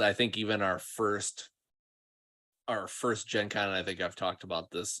 because I think even our first Gen Con, and I think I've talked about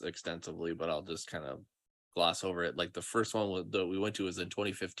this extensively, but I'll just kind of gloss over it. Like, the first one that we went to was in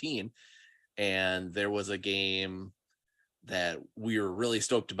 2015, and there was a game that we were really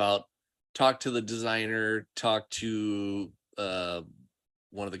stoked about. Talked to the designer, talked to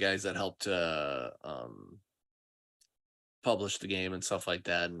one of the guys that helped publish the game and stuff like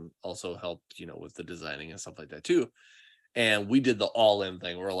that, and also helped with the designing and stuff like that too. And we did the all-in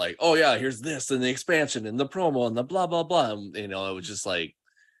thing. We're like, oh yeah, here's this and the expansion and the promo and the blah blah blah, and, it was just like,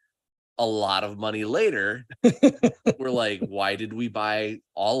 a lot of money later, we're like, why did we buy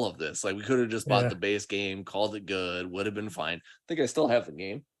all of this? Like, we could have just bought the base game, called it good, would have been fine. I think I still have the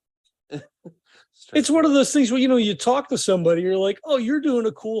game. It's one of those things where, you talk to somebody, you're like, oh, you're doing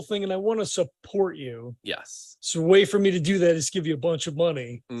a cool thing and I want to support you. Yes. So the way for me to do that is give you a bunch of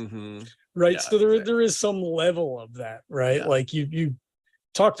money. Mm-hmm. Right. Yeah, So there is some level of that, right? Yeah. Like you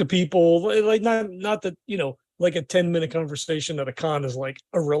talk to people, like not that, like a 10-minute conversation at a con is like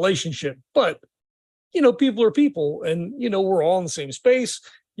a relationship, but people are people, and we're all in the same space,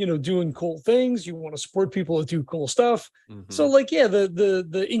 doing cool things. You want to support people that do cool stuff. Mm-hmm. So like, yeah,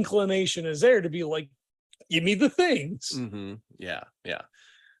 the inclination is there to be like, give me the things. Mm-hmm. Yeah.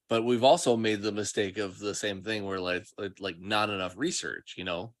 But we've also made the mistake of the same thing where like not enough research,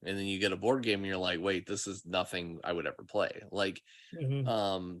 and then you get a board game and you're like, wait, this is nothing I would ever play. Like,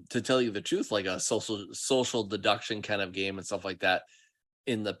 to tell you the truth, like a social deduction kind of game and stuff like that.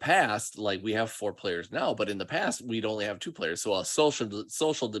 In the past, like we have 4 players now, but in the past we'd only have 2 players. So a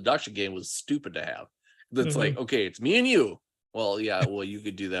social deduction game was stupid to have. That's like, okay, it's me and you. Well, yeah, well, you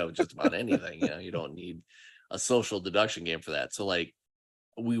could do that with just about anything. You don't need a social deduction game for that. So like,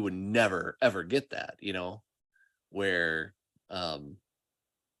 we would never ever get that, where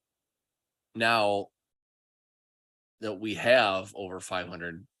now that we have over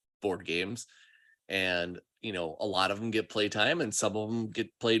 500 board games, and a lot of them get playtime and some of them get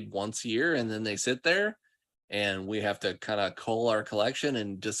played once a year, and then they sit there and we have to kind of cull our collection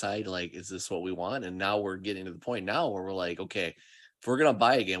and decide, like, is this what we want? And now we're getting to the point now where we're like, okay, if we're gonna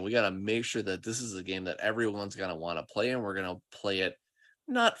buy a game, we got to make sure that this is a game that everyone's gonna want to play, and we're gonna play it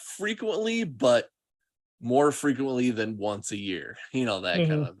not frequently, but more frequently than once a year, that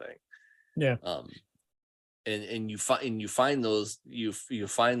kind of thing. Yeah. And you find those, you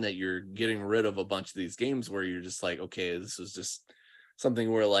find that you're getting rid of a bunch of these games where you're just like, okay, this is just something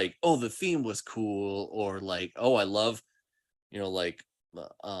where like, oh, the theme was cool, or like, oh, I love, like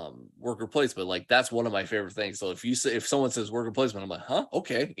worker placement. Like, that's one of my favorite things. So if someone says worker placement, I'm like, huh,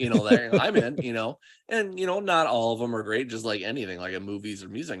 okay, I'm in, and not all of them are great, just like anything, like in movies or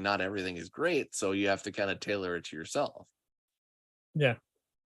music, not everything is great, so you have to kind of tailor it to yourself. Yeah.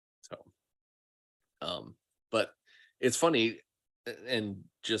 So but it's funny, and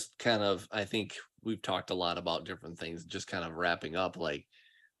just kind of, I think we've talked a lot about different things, just kind of wrapping up, like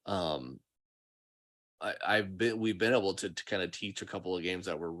we've been able to kind of teach a couple of games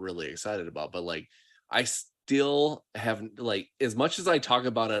that we're really excited about, but like I still haven't, like, as much as I talk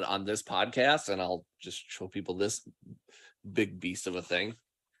about it on this podcast, and I'll just show people this big beast of a thing,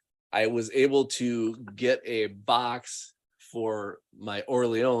 I was able to get a box for my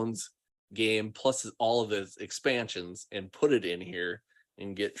Orleans game plus all of its expansions and put it in here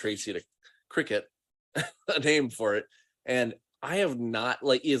and get Tracy to cricket a name for it. And I have not,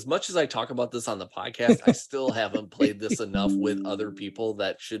 like, as much as I talk about this on the podcast, I still haven't played this enough with other people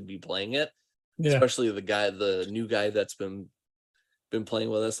that should be playing it. Yeah. Especially the new guy that's been playing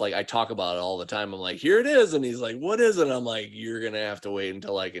with us. Like, I talk about it all the time. I'm like, here it is. And he's like, what is it? And I'm like, you're going to have to wait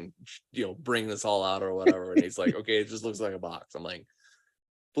until I can, bring this all out or whatever. And he's like, okay, it just looks like a box. I'm like,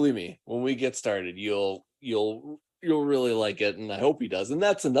 believe me, when we get started, you'll really like it. And I hope he does. And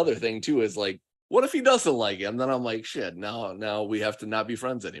that's another thing too, is like, what if he doesn't like it? And then I'm like, shit, now we have to not be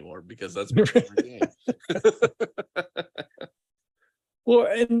friends anymore, because that's my favorite game. Well,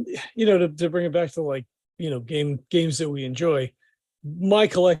 and to bring it back to, like, games that we enjoy, my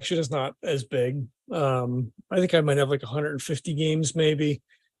collection is not as big. I think I might have like 150 games maybe.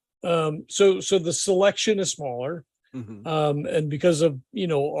 So the selection is smaller. And because of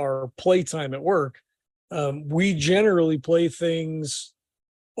our playtime at work, we generally play things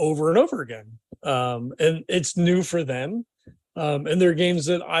over and over again, and it's new for them, and they're games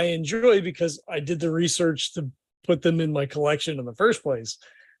that I enjoy because I did the research to put them in my collection in the first place.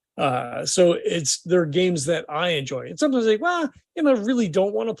 So they're games that I enjoy, and sometimes like, well, I really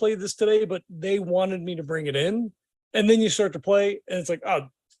don't want to play this today, but they wanted me to bring it in, and then you start to play and it's like, oh,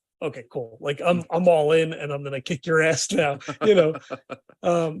 okay, cool. Like, I'm all in, and I'm gonna kick your ass now.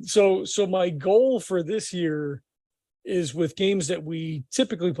 So my goal for this year is with games that we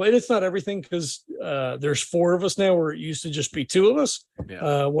typically play. And it's not everything, because there's 4 of us now, where it used to just be 2 of us.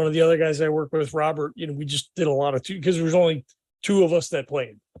 Yeah. One of the other guys I work with, Robert, we just did a lot of 2, because there was only 2 of us that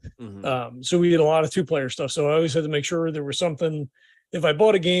played. So we did a lot of 2-player stuff. So I always had to make sure there was something. If I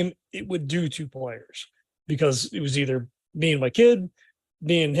bought a game, it would do 2 players, because it was either me and my kid,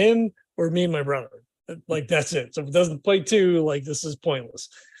 me and him, or me and my brother. Like, that's it. So if it doesn't play 2, like, this is pointless.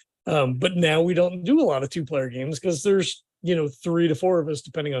 But now we don't do a lot of 2-player games, because there's 3 to 4 of us,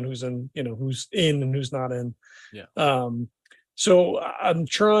 depending on who's in and who's not in. Yeah. So I'm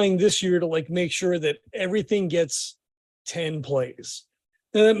trying this year to like make sure that everything gets 10 plays.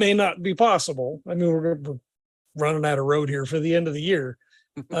 And that may not be possible. I mean, we're running out of road here for the end of the year.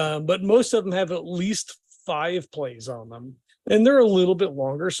 But most of them have at least 5 plays on them, and they're a little bit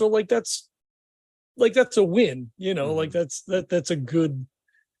longer. So that's a win, like that's a good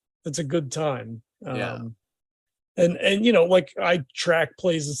time. Yeah. And like I track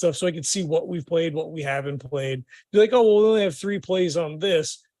plays and stuff so I can see what we've played, what we haven't played. Be like, oh, well, we only have 3 plays on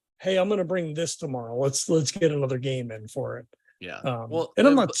this. Hey, I'm going to bring this tomorrow. Let's get another game in for it. Yeah. And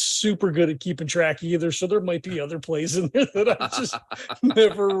I'm not super good at keeping track either, so there might be other plays in there that I just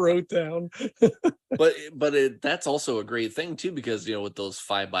never wrote down. but that's also a great thing too, because with those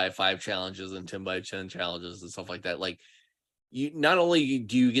 5x5 challenges and 10x10 challenges and stuff like that, like you not only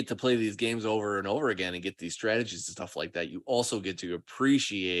do you get to play these games over and over again and get these strategies and stuff like that, you also get to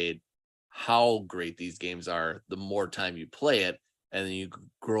appreciate how great these games are the more time you play it, and then you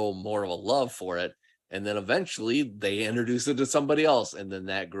grow more of a love for it. And then eventually they introduce it to somebody else, and then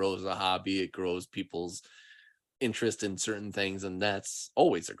that grows a hobby. It grows people's interest in certain things, and that's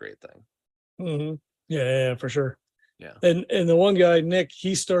always a great thing. Mm-hmm. Yeah, for sure. Yeah. And the one guy, Nick,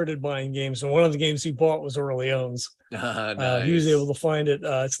 he started buying games, and one of the games he bought was Orleans. Nice. He was able to find it.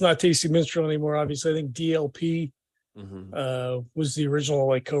 It's not Tasty Minstrel anymore, obviously. I think DLP was the original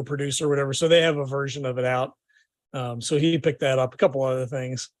like co-producer or whatever. So they have a version of it out. So he picked that up, a couple other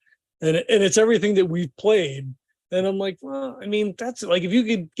things. And it's everything that we've played. And I'm like, well, I mean, that's like, if you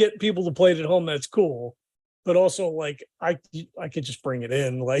could get people to play it at home, that's cool. But also like, I could just bring it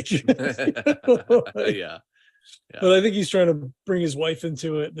in. Like, yeah. But I think he's trying to bring his wife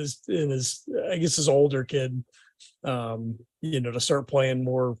into it, I guess his older kid, to start playing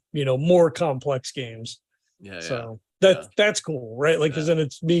more, more complex games. Yeah. So that's cool, right? Like, because then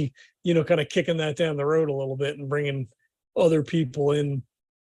it's me, kind of kicking that down the road a little bit and bringing other people in,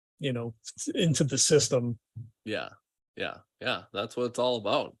 into the system. Yeah. That's what it's all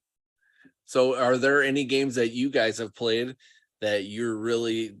about. So are there any games that you guys have played that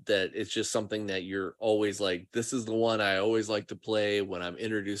that it's just something that you're always like, this is the one I always like to play when I'm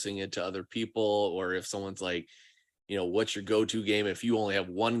introducing it to other people? Or if someone's like, what's your go-to game if you only have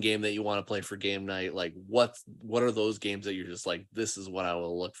one game that you want to play for game night? Like what are those games that you're just like, this is what I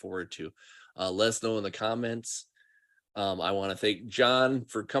will look forward to? Let us know in the comments. I want to thank John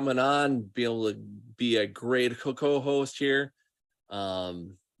for coming on, being able to be a great co-host here.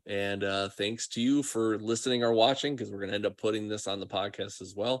 And thanks to you for listening or watching, because we're going to end up putting this on the podcast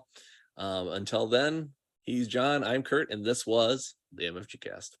as well. Until then, he's John, I'm Kurt, and this was the MFG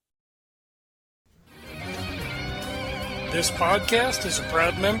Cast. This podcast is a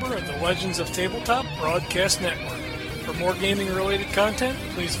proud member of the Legends of Tabletop Broadcast Network. For more gaming-related content,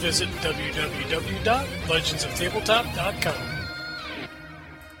 please visit www.legendsoftabletop.com.